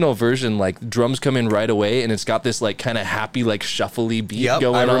original version, like drums come in right away, and it's got this like kind of happy like shuffly beat Yep,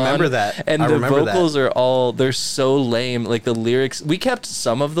 going on. I remember that. And I the remember that. vocals they're so lame. Like the lyrics, we kept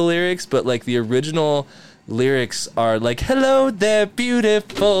some of the lyrics, but like the original lyrics are like, "Hello there,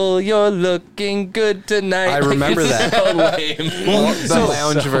 beautiful, you're looking good tonight." I Like, remember it's that. so lame. the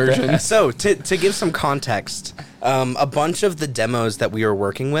lounge version. So to give some context, a bunch of the demos that we were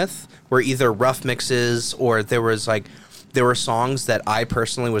working with were either rough mixes or there were songs that I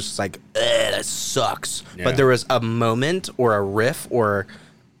personally was just like, that sucks. Yeah. But there was a moment or a riff or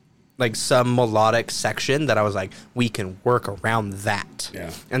like some melodic section that I was like, we can work around that.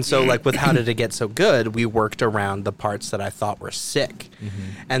 Yeah. And so like with How Did It Get So Good, we worked around the parts that I thought were sick.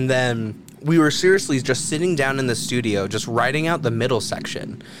 And then we were seriously just sitting down in the studio, just writing out the middle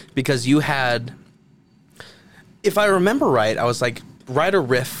section because you had, if I remember right, I was like, write a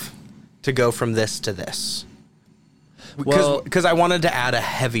riff to go from this to this. Well- Because I wanted to add a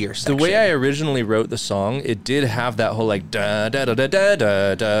heavier section. The way I originally wrote the song, it did have that whole like da da da da da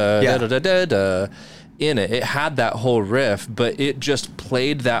da da Yeah. da da da da in it. It had that whole riff, but it just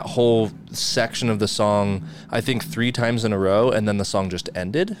played that whole section of the song, I think 3 times in a row, and then the song just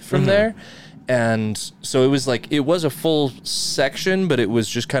ended from there. And so it was like, it was a full section, but it was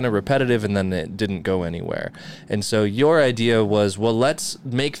just kind of repetitive, and then it didn't go anywhere. And so your idea was, well, let's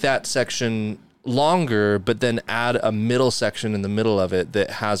make that section longer, but then add a middle section in the middle of it that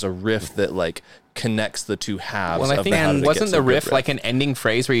has a riff that like connects the two halves. Well, I of think the How Did It Get wasn't So the Good riff like an ending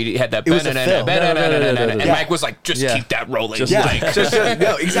phrase where you had that It was a fill. and Yeah. Mike was like, just Yeah. keep that rolling. Just Yeah, like-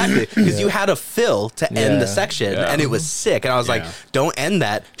 no, exactly. Because you had a fill to end the Yeah. section, and it was sick. And I was like, don't end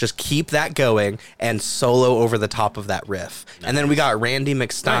that. Just keep that going and solo over the top of that riff. And then we got Randy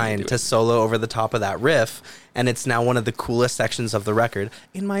McStein to solo over the top of that riff, and it's now one of the coolest sections of the record,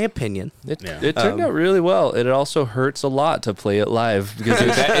 in my opinion. It turned out really well. It also hurts a lot to play it live because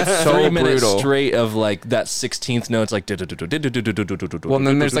it's so 3 minutes brutal. straight of like that 16th note. It's like Well, and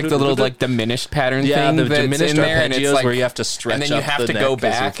then there's like the little like diminished pattern thing the that's diminished in there, and it's arpeggios like where you have to stretch and then you up have the to neck go as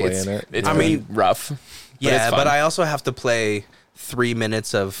you're back. playing it. It's I really mean, rough. But Yeah, it's but fun. I also have to play 3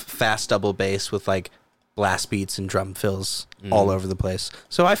 minutes of fast double bass with like blast beats and drum fills all over the place.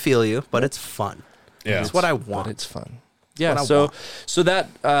 So I feel you, but it's fun. Yeah. It's what I But want. it's fun. Yeah. what I So want. so that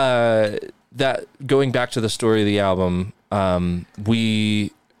that going back to the story of the album,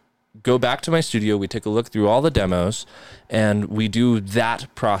 we go back to my studio, we take a look through all the demos, and we do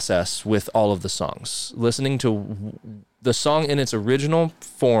that process with all of the songs, listening to the song in its original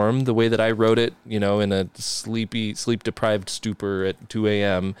form, the way that I wrote it, in a sleep-deprived stupor at 2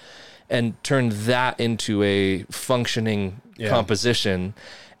 a.m., and turn that into a functioning composition.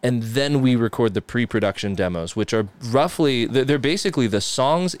 And then we record the pre-production demos, which are they're basically the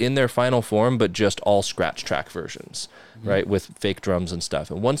songs in their final form, but just all scratch track versions, right? With fake drums and stuff.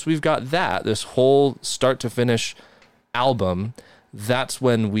 And once we've got this whole start to finish album, that's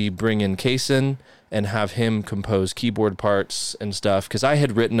when we bring in Kaysen and have him compose keyboard parts and stuff. Because I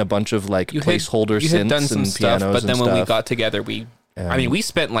had written a bunch of placeholder synths had done some and stuff, pianos but then and when we stuff. got together, we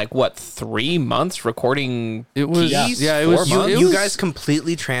spent 3 months recording It was- keys? yeah, it 4 was- months? You guys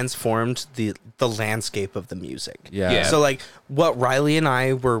completely transformed the landscape of the music. Yeah. So what Riley and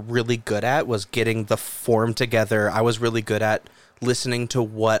I were really good at was getting the form together. I was really good at listening to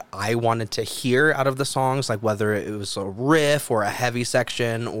what I wanted to hear out of the songs, like whether it was a riff or a heavy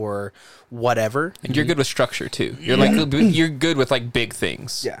section or whatever. And you're good with structure too. You're you're good with big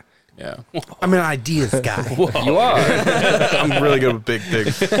things. Yeah. Yeah. I'm an ideas guy. You are. I'm really good with big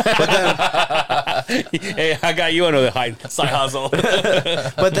things. Hey, I got you another side hustle.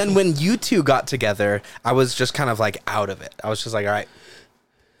 But then when you two got together, I was just kind of out of it. I was just all right,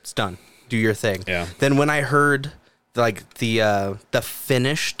 it's done. Do your thing. Yeah. Then when I heard the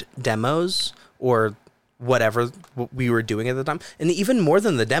finished demos or whatever we were doing at the time, and even more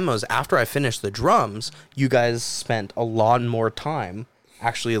than the demos, after I finished the drums, you guys spent a lot more time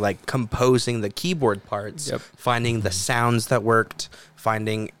actually composing the keyboard parts, Yep. finding the sounds that worked,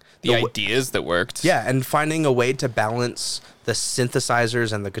 finding The ideas that worked. yeah, and finding a way to balance the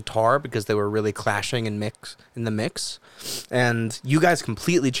synthesizers and the guitar because they were really clashing in the mix. And you guys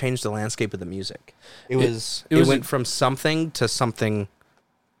completely changed the landscape of the music. It went from something to something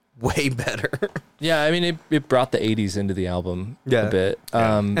way better. Yeah, I mean, it brought the 80s into the album Yeah. a bit.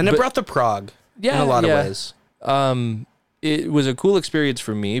 And it brought the prog in a lot of ways. It was a cool experience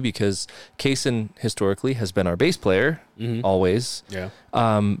for me because Kaysen historically has been our bass player, always. Yeah.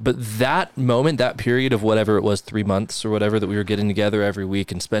 But that moment, that period of whatever it was, 3 months or whatever, that we were getting together every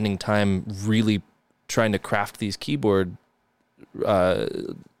week and spending time really trying to craft these keyboard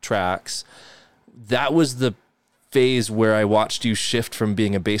tracks, that was the phase where I watched you shift from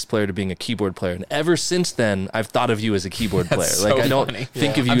being a bass player to being a keyboard player. And ever since then, I've thought of you as a keyboard player. so I don't funny.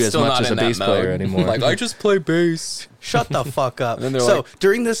 think of you I'm as still much not as a in that bass player mode. anymore. I just play bass. Shut the fuck up. then they're So like-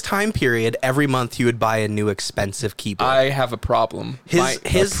 during this time period, every month you would buy a new expensive keyboard. I have a problem.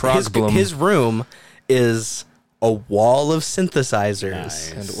 His room is a wall of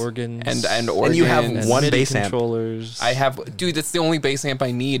synthesizers. and organs. and And you have organs. one MIDI bass amp. controllers. I have, dude, that's the only bass amp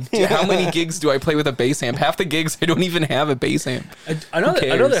I need. Dude, how many gigs do I play with a bass amp? Half the gigs, I don't even have a bass amp. Another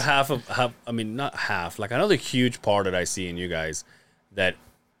cares? half, I mean, not half, another huge part that I see in you guys that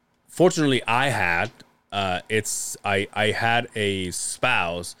fortunately I had, I had a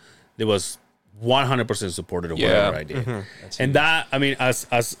spouse that was 100% supportive of whatever I did. And that, I mean,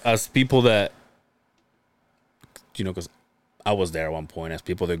 as people that, because I was there at one point, as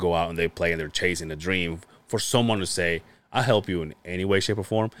people that go out and they play and they're chasing a dream, for someone to say, I'll help you in any way, shape, or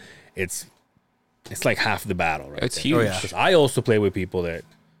form, it's like half the battle, right? It's there. huge. Oh, yeah. 'Cause I also play with people that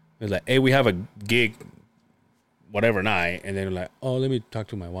they're like, hey, we have a gig whatever night, and then they're like, oh, let me talk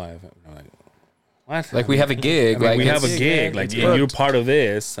to my wife. And I'm like, what? Like, we have a gig. I mean, like, we have a it's- gig, like, it's and you're booked. part of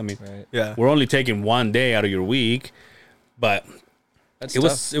this. I mean, Yeah. we're only taking one day out of your week, but That's it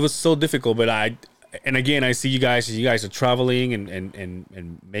was so difficult. But I see you guys are traveling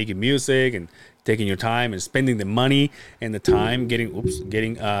and making music and taking your time and spending the money and the time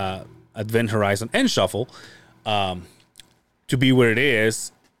getting Advent Horizon and Shuffle to be where it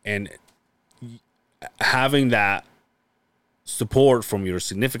is, and having that support from your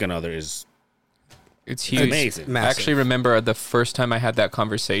significant other is It's huge. amazing. Massive. I actually remember the first time I had that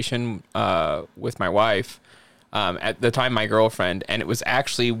conversation with my wife. At the time, my girlfriend, and it was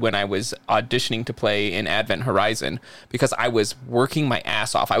actually when I was auditioning to play in Advent Horizon because I was working my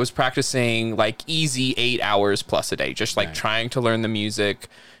ass off. I was practicing easy 8 hours plus a day, just trying to learn the music,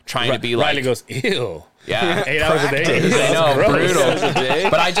 trying to be Riley goes, ew. yeah, 8 hours a day. I know, Gross. brutal.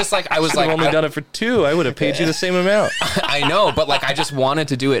 But I just I was I've only done it for 2. I would have paid you the same amount. I know, but I just wanted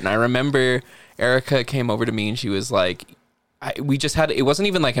to do it. And I remember Erica came over to me and she was like, we just had, it wasn't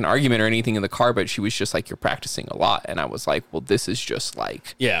even an argument or anything in the car, but she was just like, you're practicing a lot. And I was like, well, this is just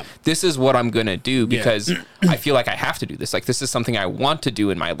Yeah. this is what I'm going to do because I feel like I have to do this. This is something I want to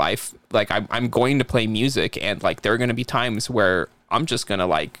do in my life. I'm going to play music, and there are going to be times where I'm just going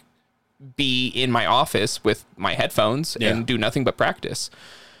to be in my office with my headphones and do nothing but practice.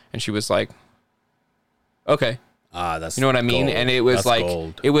 And she was like, okay. That's You know what I mean? gold. And it was That's like,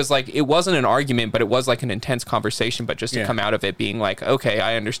 gold. it wasn't an argument, but it was like an intense conversation. But just to Yeah. come out of it being like, okay,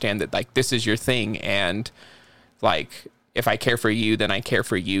 I understand that like this is your thing. And like, if I care for you, then I care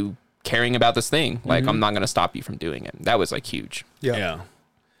for you caring about this thing. Like, I'm not going to stop you from doing it. That was like huge. Yeah.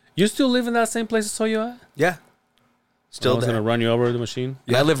 You still live in that same place I saw you at? Yeah. Still Still was there. gonna run you over with the machine.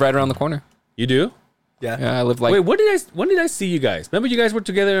 Yeah. I live right around the corner. You do? Yeah. Yeah, I live like. Wait, when did I see you guys? Remember you guys were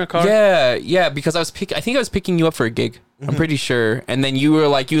together in a car? Yeah, because I think I was picking you up for a gig. I'm pretty sure. And then you were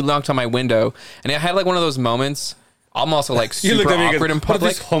like, you knocked on my window, and I had like one of those moments. I'm also like You looked super at me and awkward goes, in "What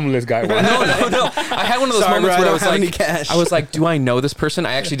public. this homeless guy want?" No. I had one of those Sorry, moments bro, where I I was don't have like, any cash. I was like, do I know this person?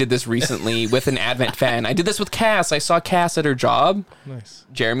 I actually did this recently with an Advent fan. I did this with Cass. I saw Cass at her job, Nice.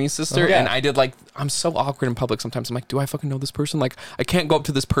 Jeremy's sister, yeah. and I did like, I'm so awkward in public sometimes. I'm like, do I fucking know this person? Like, I can't go up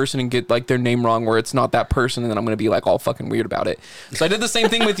to this person and get like their name wrong where it's not that person, and then I'm gonna be like all fucking weird about it. So I did the same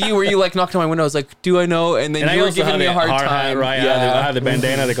thing with you where you like knocked on my window. I was like, do I know? And then And you I were also giving had me a the hard hat, time. right? I had the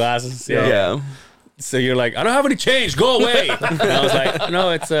bandana, the glasses. Yeah. Yeah. So you're like, I don't have any change. Go away. And I was like,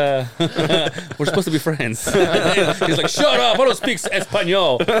 no, it's we're supposed to be friends. He's like, shut up. I don't speak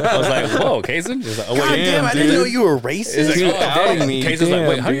Espanol. I was like, whoa, Kason. He's like, oh, God wait. damn, I didn't know you were racist. He's like, Dude, oh, outing damn. me. Casey's like,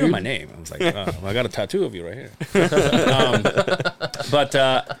 wait, Damn, how do you know dude. my name? I was like, oh, I got a tattoo of you right here. But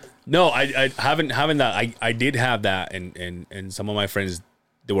no, I haven't that. I did have that, and some of my friends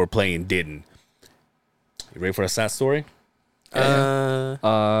that were playing didn't. You ready for a sad story?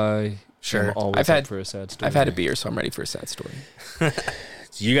 Sure. I'm always I've up had- for a sad story. I've had a beer, so I'm ready for a sad story.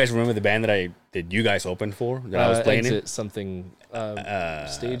 Do you guys remember the band that you guys opened for that I was playing exit something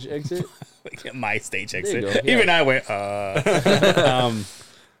stage exit. in? My stage you exit. go, yeah. Even I went.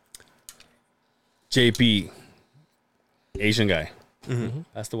 JP, Asian guy,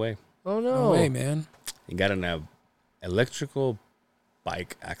 passed away. Oh No no! way, man. He got in a electrical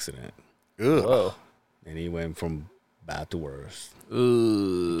bike accident, Whoa! and he went from bad to worse.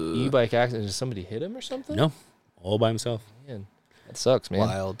 E-bike accident. Did somebody hit him or something? No, all by himself, Man, that sucks, man.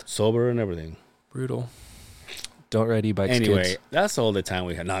 Wild. sober and everything. Brutal. Don't ride e-bikes, Anyway, kids. that's all the time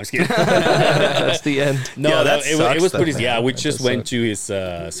we had. No, I'm just kidding. That's the end. No, Yeah, that it sucks, was though, pretty. man. Yeah, we That just does went suck. to his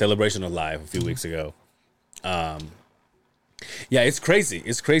celebration of life a few weeks ago. Yeah, it's crazy.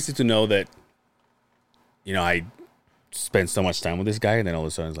 It's crazy to know that, you know, I spent so much time with this guy, and then all of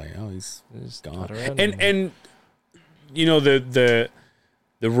a sudden it's like, oh, he's gone. not around And you know the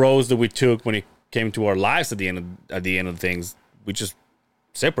roads that we took when it came to our lives at the end of things, we just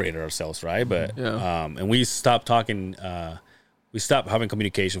separated ourselves, right? But Yeah. and we stopped talking. We stopped having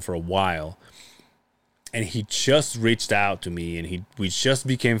communication for a while. And he just reached out to me, and we just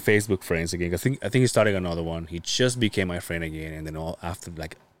became Facebook friends again. I think he's starting another one. He just became my friend again, and then after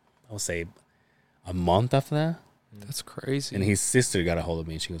like, I'll say, a month after that, That's crazy. and his sister got a hold of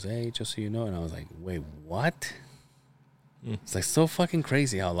me, and she goes, "Hey, just so you know," and I was like, "Wait, what?" It's like so fucking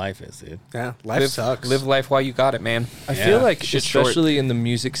crazy how life is, dude. Yeah, life sucks. Live life while you got it, man. I feel Yeah. like, Shit's short. especially in the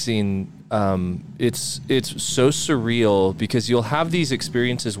music scene, it's so surreal because you'll have these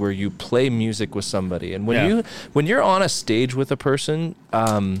experiences where you play music with somebody, and when you're on a stage with a person,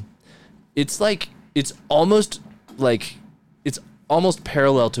 it's almost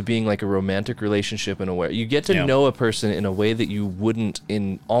parallel to being like a romantic relationship in a way. You get to Yeah. know a person in a way that you wouldn't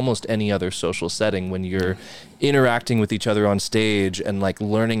in almost any other social setting when you're interacting with each other on stage and like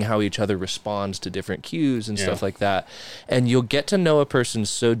learning how each other responds to different cues and stuff Yeah. like that. And you'll get to know a person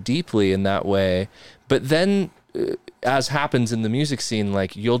so deeply in that way. But then as happens in the music scene,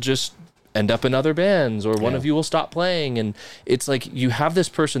 like you'll just end up in other bands or one Yeah. of you will stop playing, and it's like you have this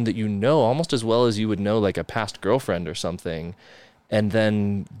person that you know almost as well as you would know like a past girlfriend or something, and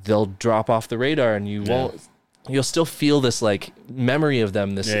then they'll drop off the radar and you'll still feel this like memory of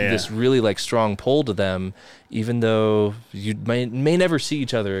them, this really like strong pull to them, even though you may never see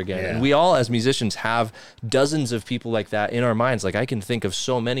each other again. Yeah. And we all as musicians have dozens of people like that in our minds. Like I can think of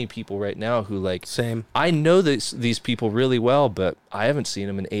so many people right now who like, Same. I know these people really well, but I haven't seen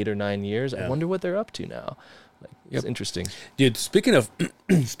them in 8 or 9 years. I wonder what they're up to now. Like, it's interesting. Dude, speaking of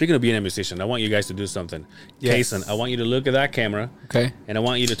being a musician, I want you guys to do something. Yes. Kason, I want you to look at that camera, Okay. and I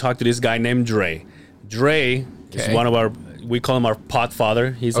want you to talk to this guy named Dre. Dre is Okay. one of we call him our pot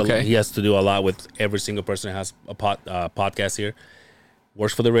father. He has to do a lot with every single person that has a podcast here.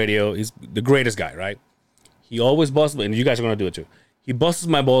 Works for the radio. He's the greatest guy, right? He always busts, and you guys are going to do it too. He busts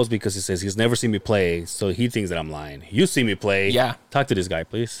my balls because he says he's never seen me play, so he thinks that I'm lying. You see me play. Yeah. Talk to this guy,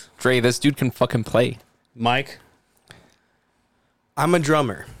 please. Dre, this dude can fucking play. Mike. I'm a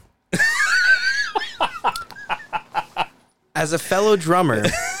drummer. As a fellow drummer,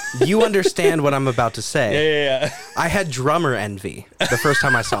 You understand what I'm about to say. Yeah. I had drummer envy the first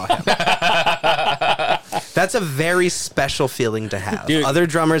time I saw him. That's a very special feeling to have. Dude. Other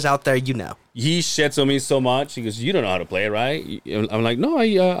drummers out there, you know. He shits on me so much. He goes, "You don't know how to play it, right?" I'm like, "No,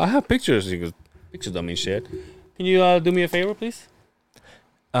 I have pictures." He goes, "Pictures don't mean shit. Can you do me a favor, please?"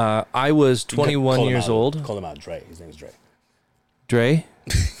 I was 21 Call him years out. old. Call him out, Dre. His name's Dre. Dre,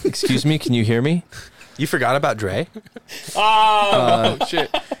 excuse me, can you hear me? You forgot about Dre? Oh shit!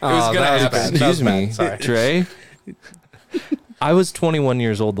 It was gonna that was happen. bad. Excuse me, Sorry. Dre. I was 21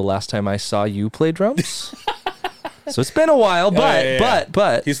 years old the last time I saw you play drums. So it's been a while,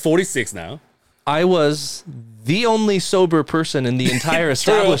 but He's 46 now. I was the only sober person in the entire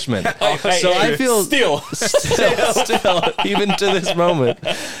establishment. So I feel still. still, even to this moment,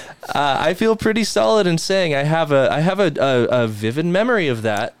 I feel pretty solid in saying I have a vivid memory of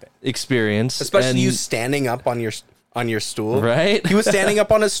that experience, Especially and- you standing up on your stool. right? He was standing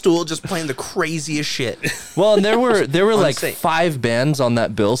up on a stool just playing the craziest shit. Well, and there were like stage. 5 bands on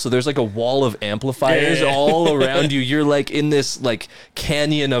that bill, so there's like a wall of amplifiers Yeah. all around you. You're like in this like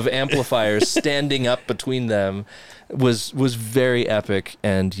canyon of amplifiers, standing up between them was very epic.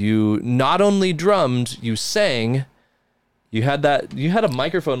 And you not only drummed, you sang. You had a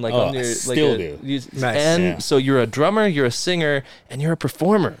microphone like on I your still like do. Nice. and Yeah. so you're a drummer, you're a singer, and you're a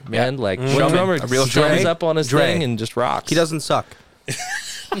performer, man. Like one Showman. drummer A real drums showman. up on his Dre. thing and just rocks. He doesn't suck.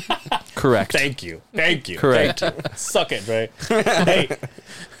 Correct. Thank you. Correct. Thank you. Suck it, Dre. Hey,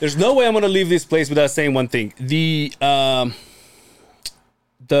 there's no way I'm gonna leave this place without saying one thing. The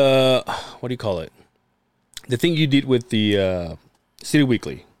what do you call it? The thing you did with the City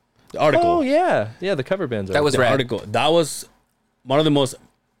Weekly, the article. Oh yeah, the cover bands. That was The rad. article. That was one of the most.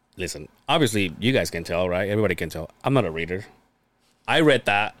 Listen, obviously you guys can tell, right? Everybody can tell. I'm not a reader. I read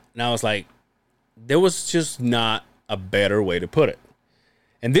that and I was like, there was just not a better way to put it.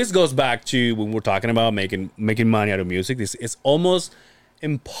 And this goes back to when we're talking about making money out of music. It's almost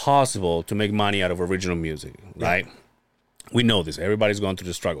impossible to make money out of original music, right? We know this. Everybody's going through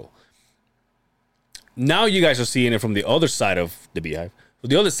the struggle. Now you guys are seeing it from the other side of the beehive.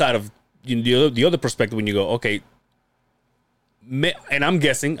 The other side of the other perspective when you go, okay, and I'm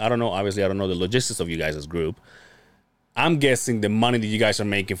guessing, I don't know, obviously I don't know the logistics of you guys' group. I'm guessing the money that you guys are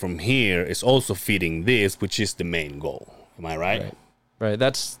making from here is also feeding this, which is the main goal. Am I right? Right.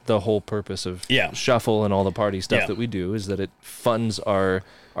 That's the whole purpose of Yeah. Shuffle and all the party stuff Yeah. that we do is that it funds our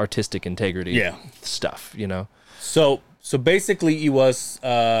artistic integrity Yeah. stuff, you know? So basically it was,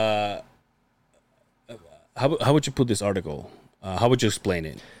 how would you put this article? How would you explain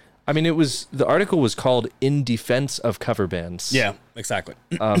it? I mean, the article was called In Defense of Cover Bands. Yeah, exactly.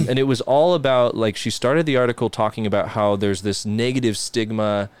 And it was all about, like, she started the article talking about how there's this negative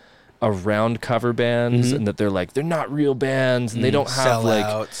stigma around cover bands and that they're not real bands and they don't have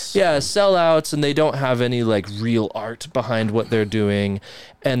Sellouts. sellouts and they don't have any like real art behind what they're doing.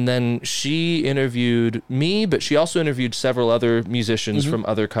 And then she interviewed me, but she also interviewed several other musicians from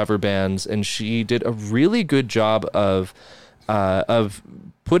other cover bands, and she did a really good job of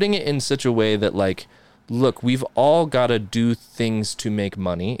putting it in such a way that, like, look, we've all got to do things to make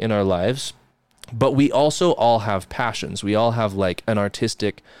money in our lives, but we also all have passions. We all have like an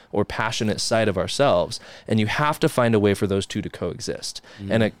artistic or passionate side of ourselves, and you have to find a way for those two to coexist.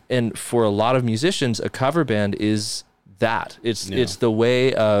 And for a lot of musicians, a cover band is that. It's the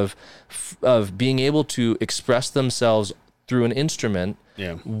way of being able to express themselves through an instrument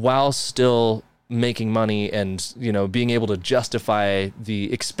while still making money and, you know, being able to justify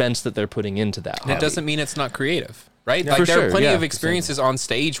the expense that they're putting into that. And it doesn't mean it's not creative, right? Like For there are sure, plenty yeah. of experiences on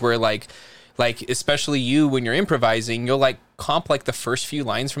stage where like especially you when you're improvising, you'll like comp like the first few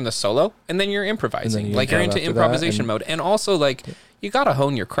lines from the solo and then you're improvising. you Like you're improv into after that, improvisation and- mode. And also like you got to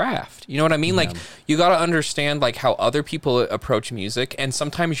hone your craft. You know what I mean? Like you got to understand like how other people approach music, and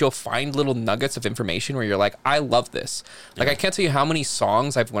sometimes you'll find little nuggets of information where you're like, I love this. Like I can't tell you how many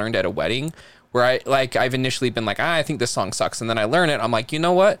songs I've learned at a wedding where I've initially been like, I think this song sucks, and then I learn it. I'm like, you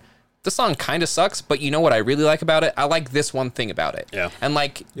know what? The song kind of sucks, but you know what I really like about it? I like this one thing about it. Yeah. And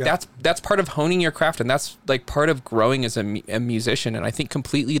like that's part of honing your craft, and that's like part of growing as a musician. And I think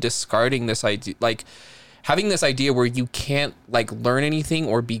completely discarding this idea, like having this idea where you can't like learn anything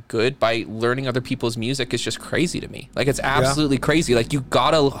or be good by learning other people's music is just crazy to me. Like it's absolutely crazy. Like you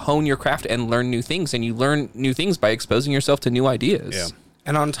gotta hone your craft and learn new things, and you learn new things by exposing yourself to new ideas. Yeah.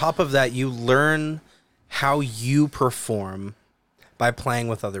 And on top of that, you learn how you perform by playing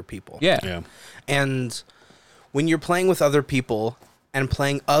with other people. Yeah. And when you're playing with other people and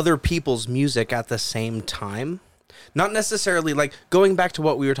playing other people's music at the same time, not necessarily like going back to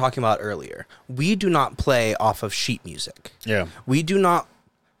what we were talking about earlier, we do not play off of sheet music. Yeah. We do not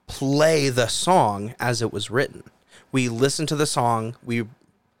play the song as it was written. We listen to the song, we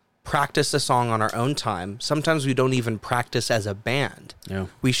practice the song on our own time. Sometimes we don't even practice as a band. Yeah.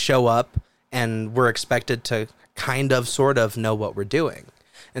 We show up and we're expected to kind of, sort of know what we're doing.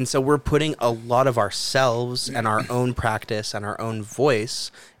 And so we're putting a lot of ourselves and our own practice and our own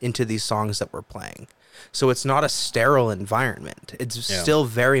voice into these songs that we're playing. So it's not a sterile environment. It's still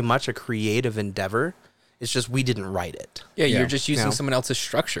very much a creative endeavor. It's just we didn't write it. Yeah, Yeah. you're just using someone else's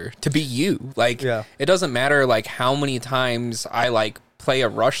structure to be you. Like, Yeah. it doesn't matter like how many times I like play a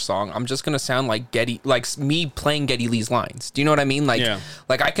Rush song. I'm just gonna sound like me playing Geddy Lee's lines. Do you know what I mean? Like, Yeah.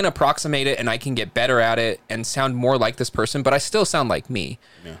 like I can approximate it and I can get better at it and sound more like this person, but I still sound like me.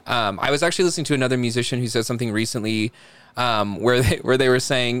 Yeah. I was actually listening to another musician who said something recently. Where they were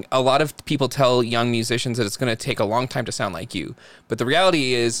saying a lot of people tell young musicians that it's going to take a long time to sound like you, but the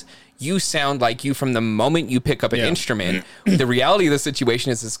reality is you sound like you from the moment you pick up an instrument. The reality of the situation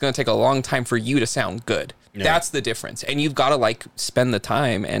is it's going to take a long time for you to sound good. Yeah. That's the difference, and you've got to like spend the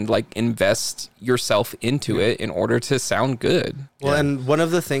time and like invest yourself into it in order to sound good. Well, and one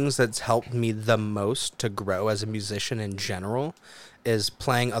of the things that's helped me the most to grow as a musician in general is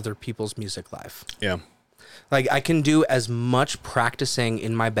playing other people's music live. Yeah. Like, I can do as much practicing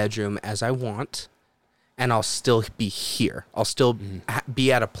in my bedroom as I want, and I'll still be here. I'll still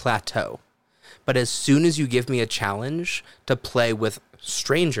be at a plateau. But as soon as you give me a challenge to play with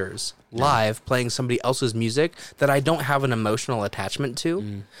strangers live, playing somebody else's music that I don't have an emotional attachment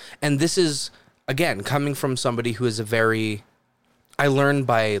to, and this is, again, coming from somebody who is I learn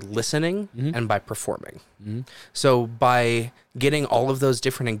by listening and by performing. So by getting all of those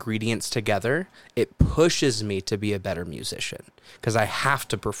different ingredients together, it pushes me to be a better musician because I have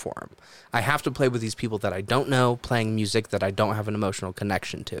to perform. I have to play with these people that I don't know, playing music that I don't have an emotional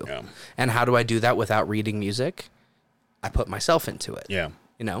connection to. Yeah. And how do I do that without reading music? I put myself into it. Yeah.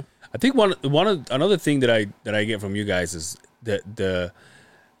 You know? I think another thing that I get from you guys is the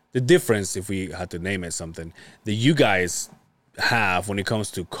difference, if we had to name it something, that you guys have when it comes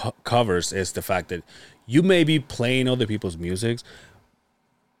to covers is the fact that you may be playing other people's music,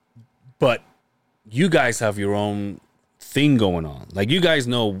 but you guys have your own thing going on. Like, you guys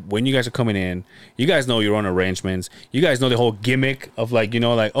know when you guys are coming in, you guys know your own arrangements, you guys know the whole gimmick of like, you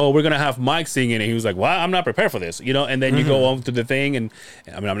know, like, oh, we're gonna have Mike singing, and he was like, well, I'm not prepared for this, you know, and then you go on to the thing, and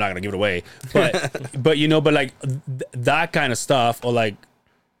I mean, I'm not gonna give it away, but you know, but like that kind of stuff, or like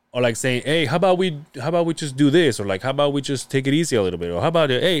saying, hey, how about we just do this, or like, how about we just take it easy a little bit, or how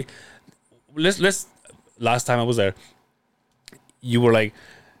about it, hey, let's last time I was there, you were like,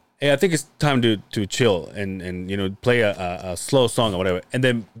 hey, I think it's time to chill and you know, play a slow song or whatever, and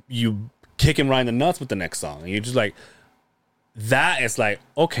then you kick him right in the nuts with the next song, and you're just like, that is like,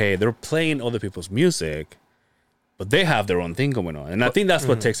 okay, they're playing other people's music, but they have their own thing going on, and I think that's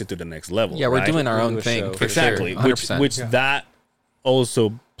what takes it to the next level. Yeah, we're right? doing our We're own doing a thing. show. For Exactly, sure. which 100%. that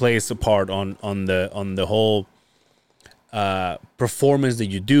also plays a part on the whole performance that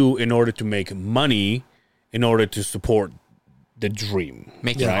you do in order to make money, in order to support the dream,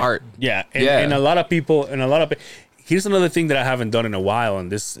 Making right? art. Yeah, Yeah. and a lot of people, here's another thing that I haven't done in a while,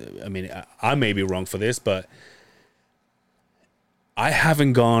 and this, I mean, I may be wrong for this, but I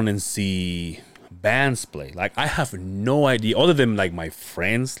haven't gone and see bands play. Like, I have no idea, other than like my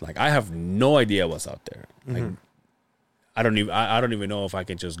friends, like I have no idea what's out there. Like, I don't even know if I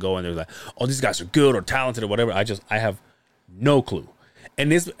can just go and they're like, oh, these guys are good or talented or whatever. I have no clue.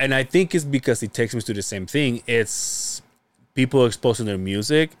 And I think it's because it takes me to the same thing. It's people exposing their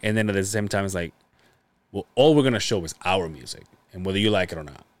music, and then at the same time it's like, well, all we're gonna show is our music, and whether you like it or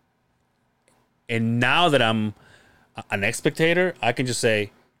not. And now that I'm an spectator, I can just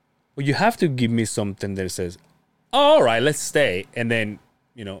say, well, you have to give me something that says, oh, all right, let's stay, and then,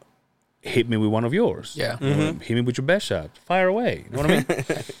 you know, hit me with one of yours. Yeah. You know, hit me with your best shot. Fire away. You know what I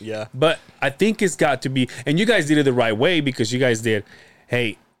mean? Yeah. But I think it's got to be, and you guys did it the right way, because you guys did,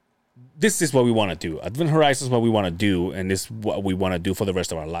 hey, this is what we want to do. Advent Horizon is what we want to do, and this is what we want to do for the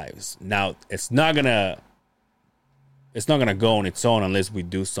rest of our lives. Now, it's not gonna go on its own unless we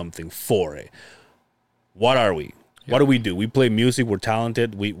do something for it. What are we? What do we do? We play music. We're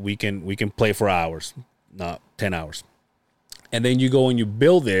talented. We can play for hours, not 10 hours. And then you go and you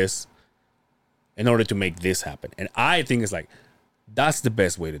build this in order to make this happen. And I think it's like, that's the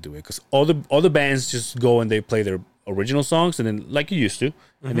best way to do it, because all the bands just go and they play their original songs, and then like you used to,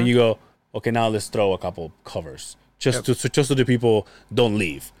 and then you go, okay, now let's throw a couple covers just so the people don't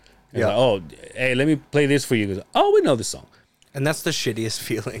leave. And like, oh, hey, let me play this for you. Goes, oh, we know this song. And that's the shittiest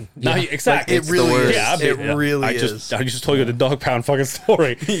feeling. No, exactly. Like, it really is. Yeah, It really I is. just told you the dog pound fucking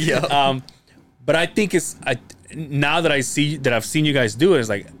story. Yeah. But I think now that I've seen you guys do it, it's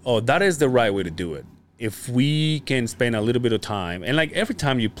like, oh, that is the right way to do it. If we can spend a little bit of time, and like every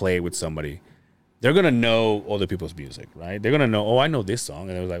time you play with somebody, they're gonna know other people's music, right? They're gonna know, oh, I know this song,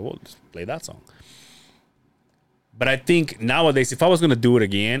 and they're like, well, just play that song. But I think nowadays, if I was gonna do it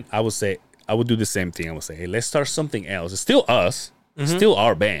again, I would do the same thing. I would say, hey, let's start something else. It's still us, it's still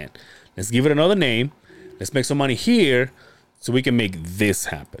our band. Let's give it another name. Let's make some money here, so we can make this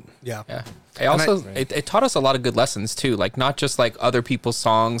happen. Yeah. Yeah. It taught us a lot of good lessons too. Like not just like other people's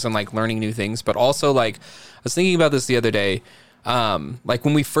songs and like learning new things, but also like I was thinking about this the other day. Like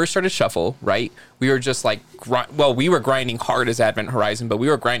when we first started Shuffle, right? We were just like, we were grinding hard as Advent Horizon, but we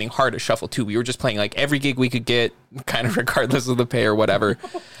were grinding hard at Shuffle too. We were just playing like every gig we could get, kind of regardless of the pay or whatever.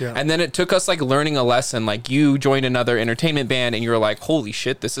 Yeah. And then it took us like learning a lesson. Like you joined another entertainment band and you were like, holy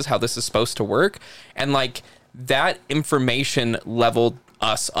shit, this is how this is supposed to work. And like that information leveled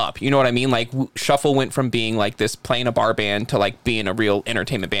us up. You know what I mean? Like Shuffle went from being like this playing a bar band to like being a real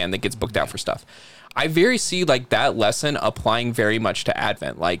entertainment band that gets booked out for stuff. I very see like that lesson applying very much to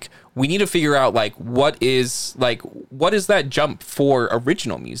Advent. Like we need to figure out like what is that jump for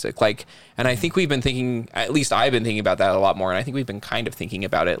original music? Like, and I think we've been thinking, at least I've been thinking about that a lot more. And I think we've been kind of thinking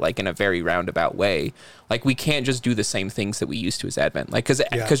about it like in a very roundabout way. Like we can't just do the same things that we used to as Advent. Like,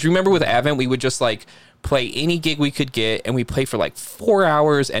 cause remember with Advent, we would just like play any gig we could get and we play for like 4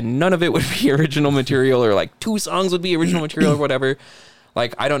 hours and none of it would be original material, or like 2 songs would be original material or whatever.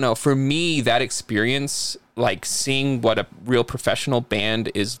 Like, I don't know. For me, that experience, like seeing what a real professional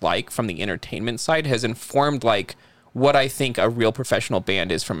band is like from the entertainment side has informed like what I think a real professional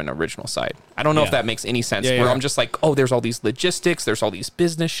band is from an original side. I don't know if that makes any sense. Where I'm just like, oh, there's all these logistics, there's all these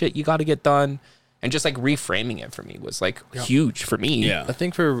business shit you got to get done. And just like reframing it for me was like huge for me. Yeah. I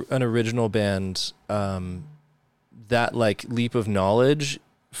think for an original band, that like leap of knowledge,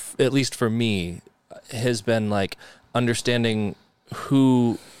 at least for me, has been like understanding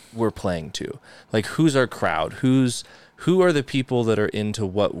who we're playing to, like who's our crowd, who are the people that are into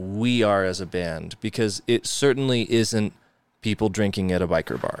what we are as a band, because it certainly isn't people drinking at a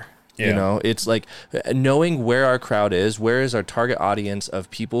biker bar. You know, it's like knowing where our crowd is, where is our target audience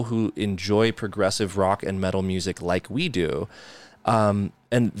of people who enjoy progressive rock and metal music like we do. And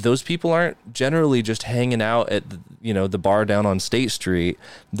those people aren't generally just hanging out at, the bar down on State Street.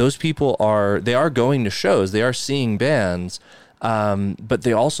 Those people are going to shows, they are seeing bands, but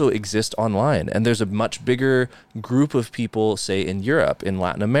they also exist online. And there's a much bigger group of people, say in Europe, in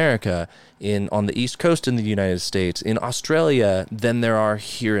Latin America, on the East Coast in the United States, in Australia, than there are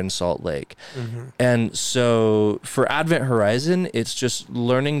here in Salt Lake. Mm-hmm. And so for Advent Horizon, it's just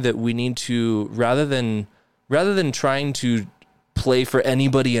learning that we need to, rather than trying to play for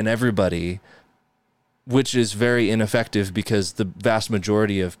anybody and everybody, which is very ineffective because the vast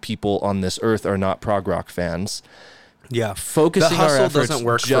majority of people on this earth are not prog rock fans. Yeah, focusing the hustle our efforts doesn't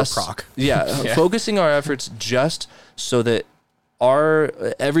work just, for prog. Focusing our efforts just so that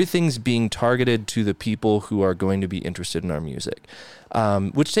everything's being targeted to the people who are going to be interested in our music,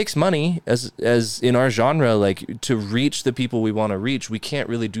 which takes money as in our genre. Like, to reach the people we want to reach, we can't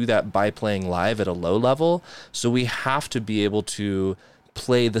really do that by playing live at a low level. So we have to be able to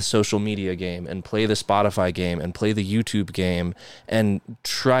play the social media game and play the Spotify game and play the YouTube game and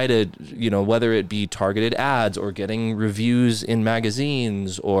try to, whether it be targeted ads or getting reviews in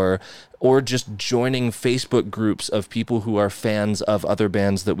magazines or just joining Facebook groups of people who are fans of other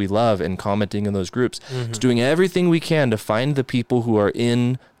bands that we love and commenting in those groups. Mm-hmm. It's doing everything we can to find the people who are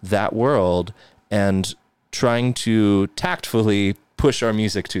in that world and trying to tactfully push our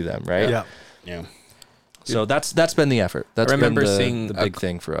music to them, right? Yeah. Yeah. So that's been the effort. That's I remember been seeing the big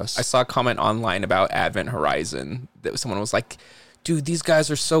thing for us. I saw a comment online about Advent Horizon that someone was like, dude, these guys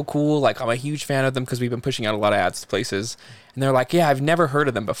are so cool. Like, I'm a huge fan of them because we've been pushing out a lot of ads to places. And they're like, yeah, I've never heard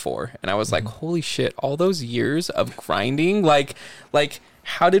of them before. And I was like, holy shit, all those years of grinding, like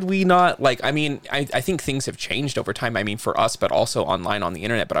how did we not, I think things have changed over time. I mean, for us, but also online on the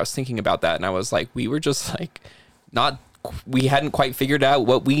internet. But I was thinking about that and I was like, we were just like, we hadn't quite figured out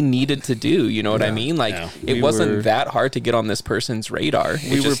what we needed to do. You know what I mean? Like, it wasn't that hard to get on this person's radar.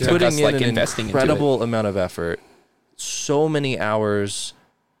 We were putting in an incredible amount of effort, so many hours,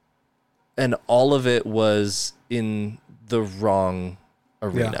 and all of it was in the wrong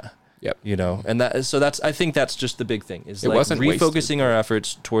arena. Yep. And I think that's just the big thing, is wasn't refocusing wasted. our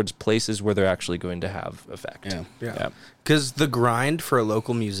efforts towards places where they're actually going to have effect. Yeah. Because the grind for a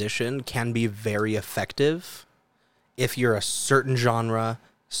local musician can be very effective if you're a certain genre,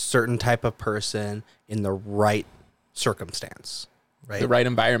 certain type of person in the right circumstance, Right. The right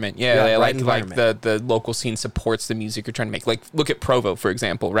environment. Yeah, Yeah, they right like environment. the local scene supports the music you're trying to make. Like, look at Provo, for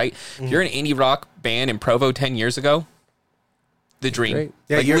example, right? If you're an indie rock band in Provo 10 years ago, the dream. Great.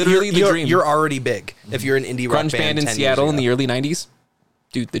 Yeah, like, you're, literally you're, the dream. You're already big if you're an indie rock Grunge band in 10 years Seattle in ago. the early 90s.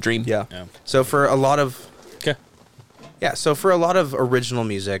 Dude, the dream. Yeah. Yeah. So for a lot of Okay. yeah, so for a lot of original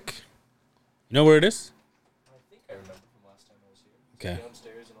music, You know where it is? I think I remember from last time I was here. Okay.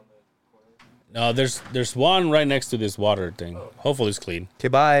 Downstairs and on the No, corner. there's one right next to this water thing. Hopefully it's clean. okay,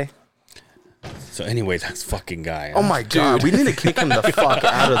 bye. So anyway, that's fucking guy. Oh my god, we need to kick him the fuck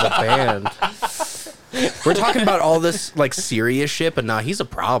out of the band. We're talking about all this like serious shit, but nah, he's a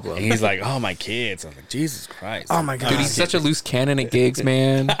problem. And he's like, oh, my kids. I was like, Jesus Christ. Oh my god, Dude, he's such a loose cannon at gigs,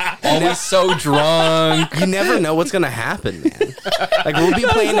 man. Always so drunk. you never know what's gonna happen, man. Like we'll be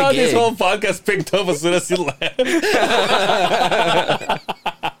playing That's how a this gig. whole podcast picked up as soon as he left.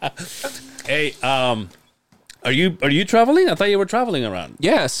 Hey, are you traveling? I thought you were traveling around.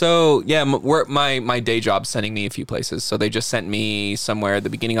 Yeah, so yeah, my day job's sending me a few places. So they just sent me somewhere at the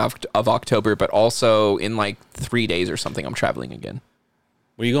beginning of October, but also in like 3 days or something, I'm traveling again.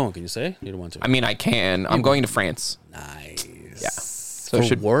 Where you going? Can you say? You don't want to. I mean, I can. I'm going to France. Nice. Yeah. So For it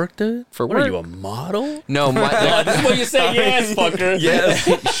should work, dude? For what are work. you, a model? no, my, This is what you say, yes, fucker. yes,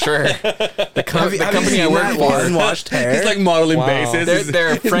 sure. The Have you company I seen work that for. unwashed hair? He's like modeling bases.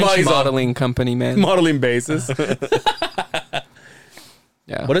 They're a His French body's on modeling company, man. modeling bases.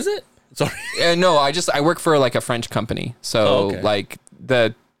 Yeah. What is it? Sorry. No, I work for like a French company. So Oh, okay. like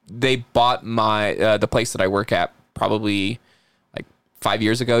they bought my the place that I work at probably like 5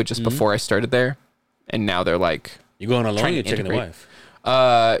 years ago, just before I started there, and now they're like. You going alone? Trying You're to checking the integrate. wife.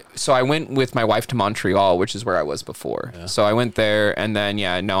 So I went with my wife to Montreal, which is where I was before. So I went there, and then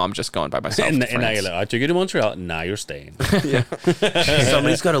I'm just going by myself. And to now you're France. like, I took you to Montreal. Now you're staying.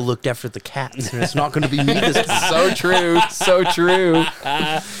 Somebody's got to look after the cats, and it's not going to be me this time. So true, so true.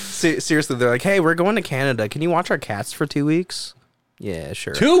 Seriously, they're like, "Hey, we're going to Canada. Can you watch our cats for 2 weeks?" Yeah,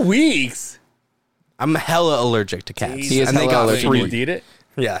 sure. 2 weeks. I'm hella allergic to cats, He is and they hella got allergic. You free. did it?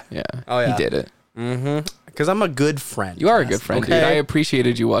 Yeah, Yeah. Oh, yeah. He did it. because I'm a good friend. You are a good friend, dude. Okay. I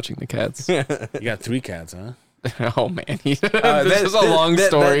appreciated you watching the cats. You got 3 cats, huh? Oh man, this That- is a long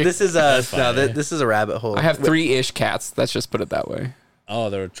story. This is a fine, no. eh? This is a rabbit hole. I have 3-ish cats. Let's just put it that way. Oh,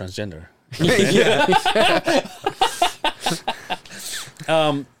 they're transgender. yeah.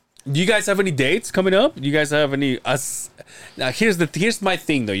 Do you guys have any dates coming up? Do you guys have any Now here's my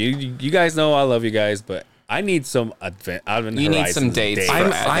thing though. You guys know I love you guys, but I need some Advent You need Horizons some dates for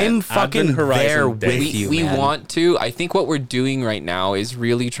I'm Advent. fucking Horizon there dates. with you, we man. want to. I think what we're doing right now is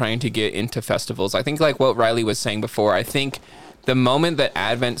really trying to get into festivals. I think like what Riley was saying before, I think the moment that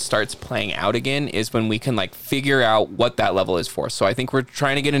Advent starts playing out again is when we can like figure out what that level is for. So I think we're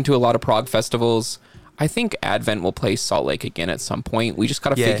trying to get into a lot of prog festivals. I think Advent will play Salt Lake again at some point. We just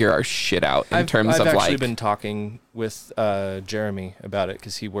got to Yeah. figure our shit out in terms I've of actually like been talking with Jeremy about it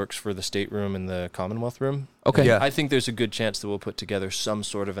because he works for the State Room and the Commonwealth Room. Okay. Yeah. I think there's a good chance that we'll put together some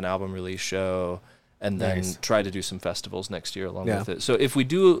sort of an album release show and then Nice. try to do some festivals next year along Yeah. with it. So if we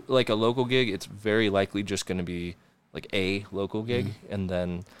do like a local gig, it's very likely just going to be like a local gig and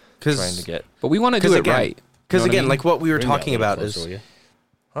then trying to get. But we want to do 'Cause it again- right. Because You know what I again, mean? like what we were Bring that a talking little about closer, is will you?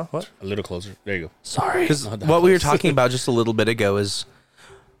 Huh? What? A little closer. There you go. Sorry. because Not that what we were close. talking about just a little bit ago is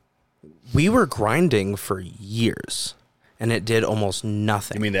we were grinding for years, and it did almost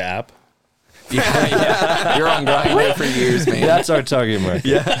nothing. You mean the app? Yeah. You're on Grindr for years, man. That's our target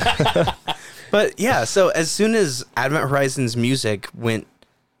market. But yeah, so as soon as Advent Horizons music went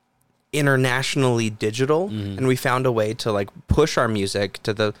internationally digital and we found a way to like push our music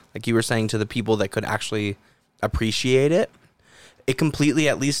to the, like you were saying, to the people that could actually appreciate it, it completely,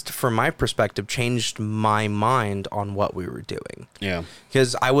 at least from my perspective, changed my mind on what we were doing. Yeah.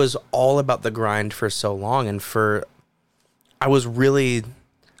 Because I was all about the grind for so long, and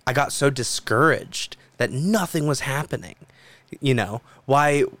I got so discouraged that nothing was happening. You know,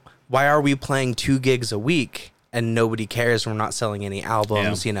 why are we playing 2 gigs a week and nobody cares? We're not selling any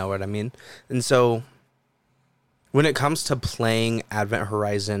albums, Yeah. you know what I mean? And so when it comes to playing Advent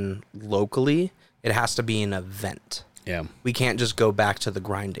Horizon locally, it has to be an event. Yeah. We can't just go back to the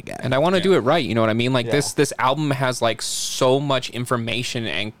grind again. And I want to do it right. You know what I mean? Like Yeah. this album has like so much information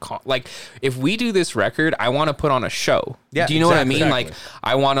and like if we do this record, I want to put on a show. Yeah, do you know what I exactly. mean? Like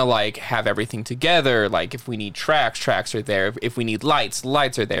I want to like have everything together. Like if we need tracks are there. If we need lights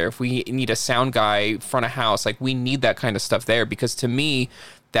are there. If we need a sound guy front of house, like we need that kind of stuff there because to me,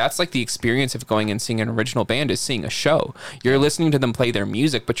 that's like the experience of going and seeing an original band is seeing a show. You're listening to them play their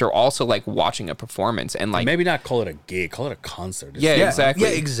music, but you're also like watching a performance and like Maybe not call it a gig, call it a concert. yeah, exactly.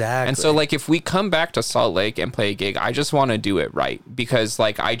 Yeah, exactly. And so like if we come back to Salt Lake and play a gig, I just want to do it right because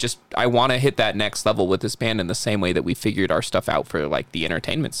like I want to hit that next level with this band in the same way that we figured our stuff out for like the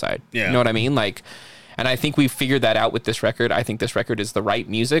entertainment side. Yeah. You know what I mean? Like, and I think we figured that out with this record. I think this record is the right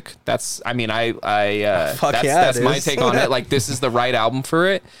music. That's that's it my is. take on it. Like this is the right album for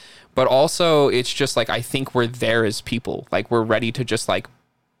it. But also it's just like I think we're there as people. Like we're ready to just like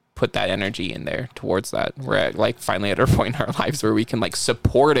put that energy in there towards that. We're at, like finally at a point in our lives where we can like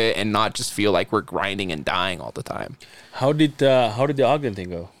support it and not just feel like we're grinding and dying all the time. How did the Ogden thing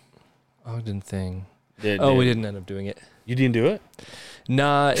go? Ogden thing. Did- We did- didn't end up doing it. You didn't do it?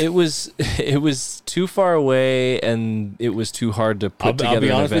 Nah, it was too far away, and it was too hard to put together. I'll be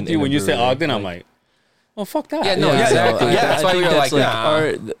an honest event with you. in a When you say brewery. Ogden, I'm like, well, fuck that. Yeah, no, Yeah, exactly. no, That's why think we were that's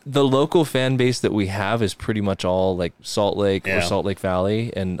like, nah. the local fan base that we have is pretty much all like Salt Lake Yeah. or Salt Lake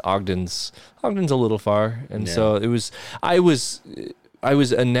Valley, and Ogden's a little far, and Yeah. so it was. I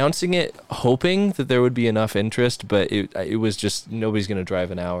was announcing it hoping that there would be enough interest, but it was just nobody's gonna drive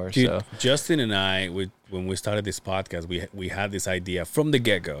an hour. Dude, So Justin and I, when we started this podcast, we had this idea from the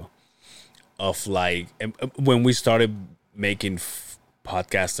get go of like when we started making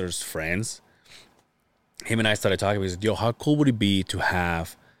podcasters friends. Him and I started talking. We said, "Yo, how cool would it be to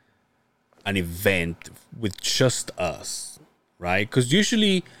have an event with just us, right? Because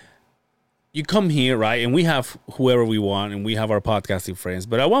usually." You come here, right, and we have whoever we want, and we have our podcasting friends.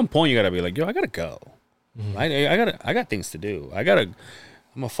 But at one point, you gotta be like, "Yo, I gotta go, right? I got things to do.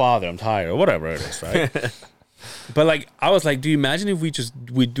 I'm a father. I'm tired, or whatever it is, right?" But like, I was like, "Do you imagine if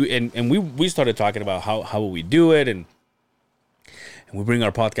we do?" And we started talking about how will we do it, and we bring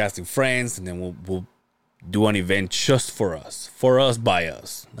our podcasting friends, and then we'll do an event just for us, by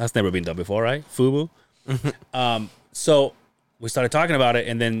us. That's never been done before, right, Fubu? So we started talking about it,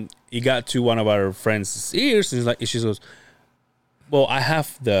 and then it got to one of our friends' ears, and she goes, "Well, I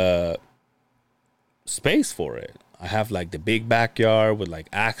have the space for it. I have like the big backyard with like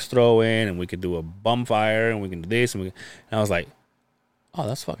axe throwing, and we could do a bonfire, and we can do this." And I was like, "Oh,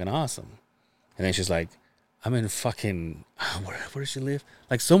 that's fucking awesome." And then she's like, "I'm in fucking where does she live?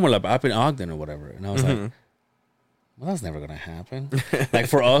 Like somewhere like up in Ogden or whatever." And I was like, well, that's never gonna happen. Like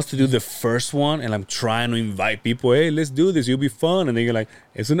for us to do the first one, and I'm trying to invite people, "Hey, let's do this. You'll be fun." And then you're like,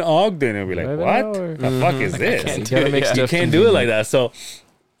 "It's in Ogden," and we're like, Drive an "What hour. the fuck is this?" You you can't do it like that. So,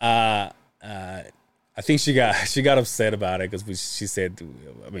 I think she got upset about it because she said,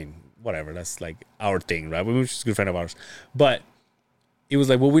 I mean, whatever. That's like our thing, right? She's a good friend of ours, but it was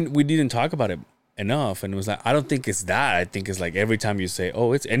like, well, we didn't talk about it enough, and it was like, I don't think it's that. I think it's like every time you say,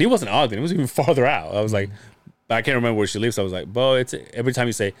 "Oh, it's," and it wasn't Ogden. It was even farther out. I was like. I can't remember where she lives. So I was like, "Bo, it's every time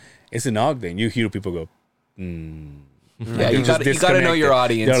you say it's in Ogden, you hear people go, Yeah, you got to know your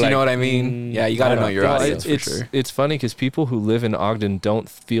audience. They're You like, know what I mean? Yeah, you got to know your audience for it's sure. it's funny because people who live in Ogden don't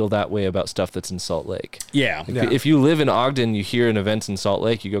feel that way about stuff that's in Salt Lake. Yeah, If you live in Ogden, you hear an event in Salt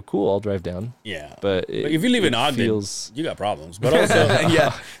Lake, you go, "Cool, I'll drive down." yeah. But if you live in Ogden, feels you got problems. But also,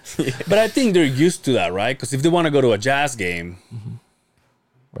 yeah. But I think they're used to that, right? Because if they want to go to a jazz game,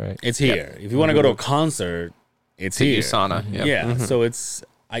 right. it's here. If you want to go to a concert, it's To here. USANA. Yep. Yeah. So it's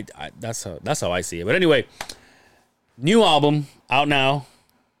I that's how I see it. But anyway, new album out now.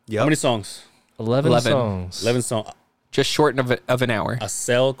 Yep. How many songs? 11 11. songs. 11 songs. Just short of an hour. A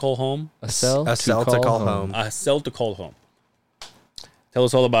cell call home. A cell, A cell to call home. A cell to call home. Tell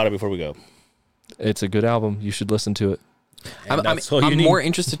us all about it before we go. It's a good album. You should listen to it. And that's all you I'm need. more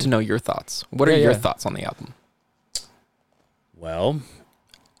interested to know your thoughts. What are Yeah, your yeah. thoughts on the album? Well,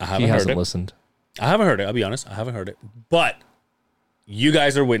 I He haven't heard hasn't it. listened. I haven't heard it. I'll be honest. I haven't heard it. But you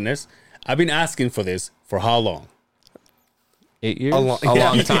guys are witness. I've been asking for this for how long? 8 years? A long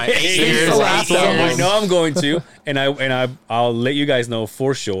time. 8 Since years. the last 8 time. I years. know I'm going to, and I'll let you guys know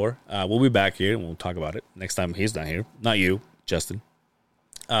for sure. We'll be back here and we'll talk about it next time he's not here. Not you, Justin.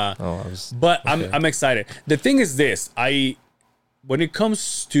 I was. But I'm excited. The thing is this: when it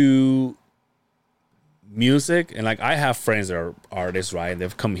comes to music, and like I have friends that are artists, right? And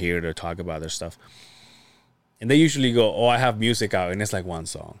they've come here to talk about their stuff, and they usually go, "Oh, I have music out," and it's like one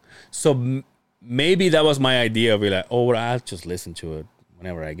song. So maybe that was my idea of be like, "Oh, well, I'll just listen to it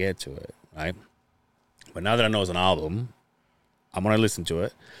whenever I get to it," right? But now that I know it's an album, I'm gonna listen to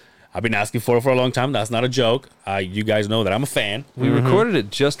it. I've been asking for it for a long time. That's not a joke. You guys know that I'm a fan. We recorded it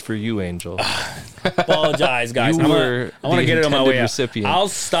just for you, Angel. Apologize, guys. You I were want to the get it on my intended way out. recipient. I'll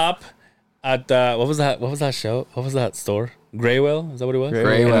stop at what was that show? What was that store? Graywell, is that what it was?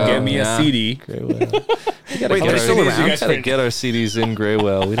 Graywell, Get me yeah. a CD. Wait, they're still around? You guys Gotta get our CDs in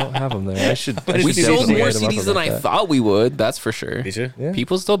Graywell. We don't have them there. I should We sold definitely more hit 'em up CDs than about I that. thought we would. That's for sure. Did you? Yeah.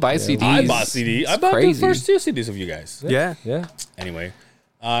 People still buy CDs. I bought CD. I It's bought crazy. the first 2 CDs of you guys. Yeah. Yeah. Anyway,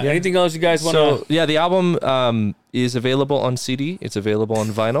 anything else you guys want So to? yeah, the album is available on CD. It's available on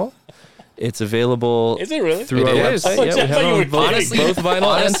vinyl. It's available Is it really? through It our is. website. I Yeah, we thought have it you on were both, kidding. both vinyl and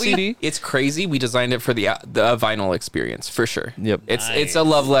honestly, CD. it's crazy. We designed it for the vinyl experience for sure. Yep. It's a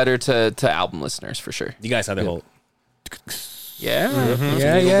love letter to album listeners for sure. You guys have the whole Yeah.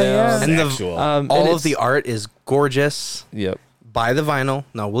 Yeah. And the sexual. And all of it's- the art is gorgeous. Yep. Buy the vinyl.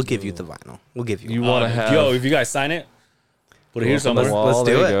 No, we'll give you the vinyl. We'll give you. You want to have Yo, if you guys sign it, put it here up on the somewhere. wall. Let's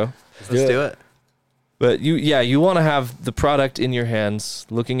There do you it. go. Let's do it. But you want to have the product in your hands,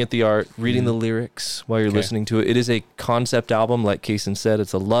 looking at the art, reading the lyrics while you're Okay. listening to it. It is a concept album, like Kaysen said.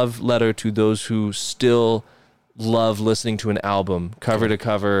 It's a love letter to those who still love listening to an album, cover to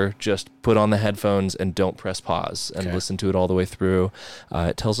cover. Just put on the headphones and don't press pause and Okay. listen to it all the way through.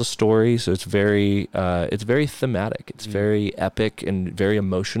 It tells a story, so it's very thematic. It's very epic and very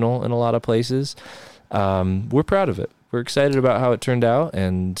emotional in a lot of places. We're proud of it. We're excited about how it turned out,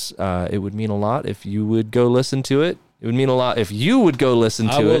 and it would mean a lot if you would go listen to it. It would mean a lot if you would go listen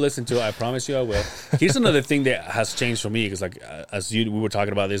to I will it. listen to it. I promise you I will. Here's another thing that has changed for me because, like, we were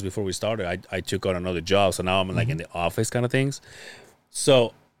talking about this before we started. I took on another job, so now I'm like in the office kind of things.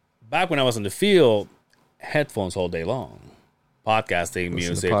 So back when I was in the field, headphones all day long, podcasting, Listen to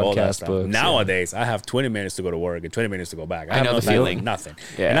music, all that podcast stuff. books, Nowadays, I have 20 minutes to go to work and 20 minutes to go back. I have know the nothing, feeling. Nothing.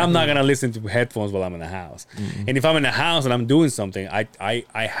 Yeah. And I'm not gonna listen to headphones while I'm in the house. And if I'm in the house and I'm doing something, I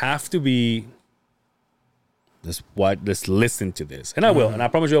have to be. Let's listen to this, and I will, and I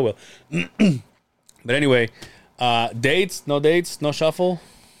promise you I will. But anyway, dates, no shuffle.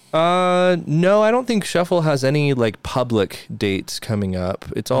 No, I don't think Shuffle has any like public dates coming up.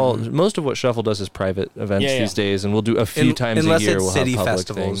 It's all most of what Shuffle does is private events Yeah, yeah. these days, and we'll do a few times unless a year. it's We'll city have public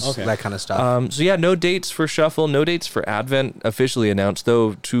festivals, things. Okay. that kind of stuff. So yeah, no dates for Shuffle, no dates for Advent officially announced.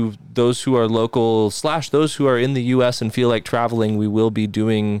 Though to those who are local / those who are in the U.S. and feel like traveling, we will be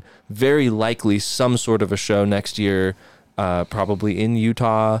doing very likely some sort of a show next year, probably in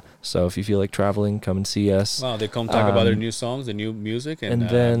Utah. So if you feel like traveling, come and see us. Wow, they come talk about their new songs, the new music, and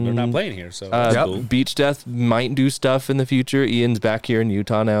then, they're not playing here, so that's cool. Beach Death might do stuff in the future. Ian's back here in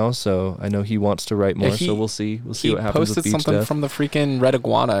Utah now, so I know he wants to write more. Yeah, so we'll see. We'll see He what happens posted with Beach something Death. from the freaking Red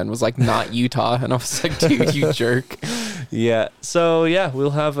Iguana and was like, not Utah. And I was like, dude, you jerk. Yeah. So yeah,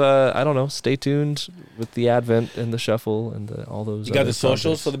 we'll have. I don't know. Stay tuned with the Advent and the Shuffle and all those. You got other the socials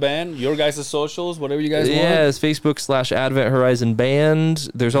projects. for the band, your guys' socials, whatever you guys Yeah, want. it's Facebook / Advent Horizon Band.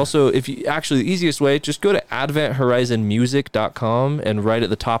 There's also, if you actually, the easiest way, just go to adventhorizonmusic.com and right at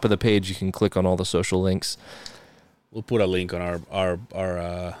the top of the page, you can click on all the social links. We'll put a link on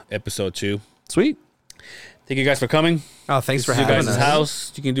our episode 2. Sweet. Thank you guys for coming. Oh, thanks for This is having your guys' us.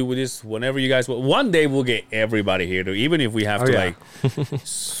 house. You can do with this whenever you guys want. One day we'll get everybody here, though, even if we have to yeah. like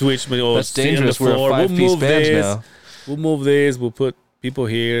switch me or That's sit on the dangerous. We're a floor. We'll 5-piece move band this. now. We'll move this. We'll put people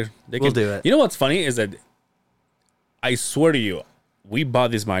here. We'll do it. You know what's funny is that I swear to you, we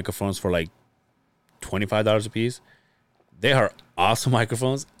bought these microphones for like $25 a piece. They are awesome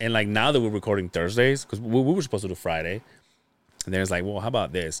microphones. And like now that we're recording Thursdays, because we were supposed to do Friday, and then it's like, well, how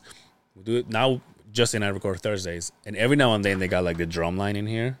about this? We'll do it now. Justin and I record Thursdays, and every now and then they got like the drum line in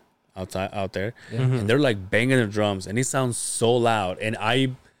here, out there, and they're like banging the drums, and it sounds so loud. And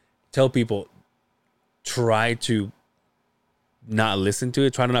I tell people, try to not listen to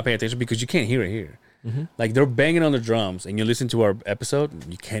it, try to not pay attention because you can't hear it here. Like they're banging on the drums, and you listen to our episode,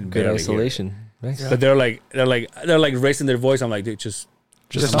 you can't Good barely isolation. Nice. hear it. But they're like raising their voice. I'm like, dude, just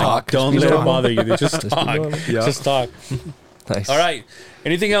talk. don't be let it normal. bother you. Dude. Just talk. normal. Just talk. Nice. All right.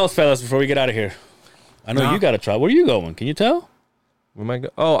 Anything else, fellas, before we get out of here? I know you got to try. Where are you going? Can you tell? Where am I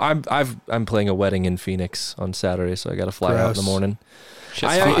Oh, I'm playing a wedding in Phoenix on Saturday, so I got to fly out in the Gross. morning.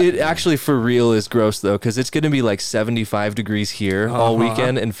 Shit's hot. It actually for real is gross though, because it's going to be like 75 degrees here all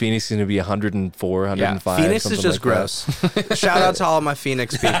weekend, and Phoenix is going to be 104, 105. Phoenix is something just like gross. Shout out to all my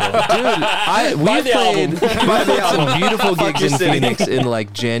Phoenix people. Dude, we Buy the played some beautiful gigs your in city. Phoenix in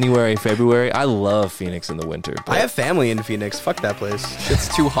like January, February. I love Phoenix in the winter. I have family in Phoenix. Fuck that place. It's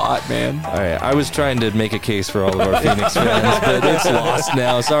too hot, man. All right, I was trying to make a case for all of our Phoenix fans, but it's lost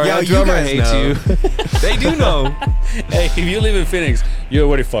now. Sorry, Yo, our you drummer guys hates know. you. They do know. Hey, if you live in Phoenix, you're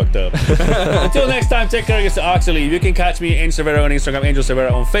already fucked up. Until next time, take care of yourself. Actually, you can catch me, Angel Cervera, on Instagram, Angel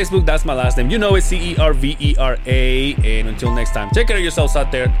Cervera on Facebook. That's my last name. You know it's Cervera. And until next time, take care of yourselves out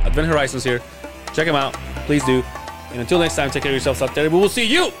there. Advent Horizons here. Check them out. Please do. And until next time, take care of yourselves out there. We will see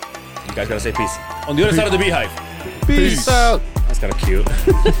you. You guys gotta say peace. On the other side of the beehive. Peace out. That's kind of cute.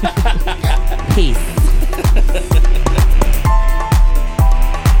 Peace.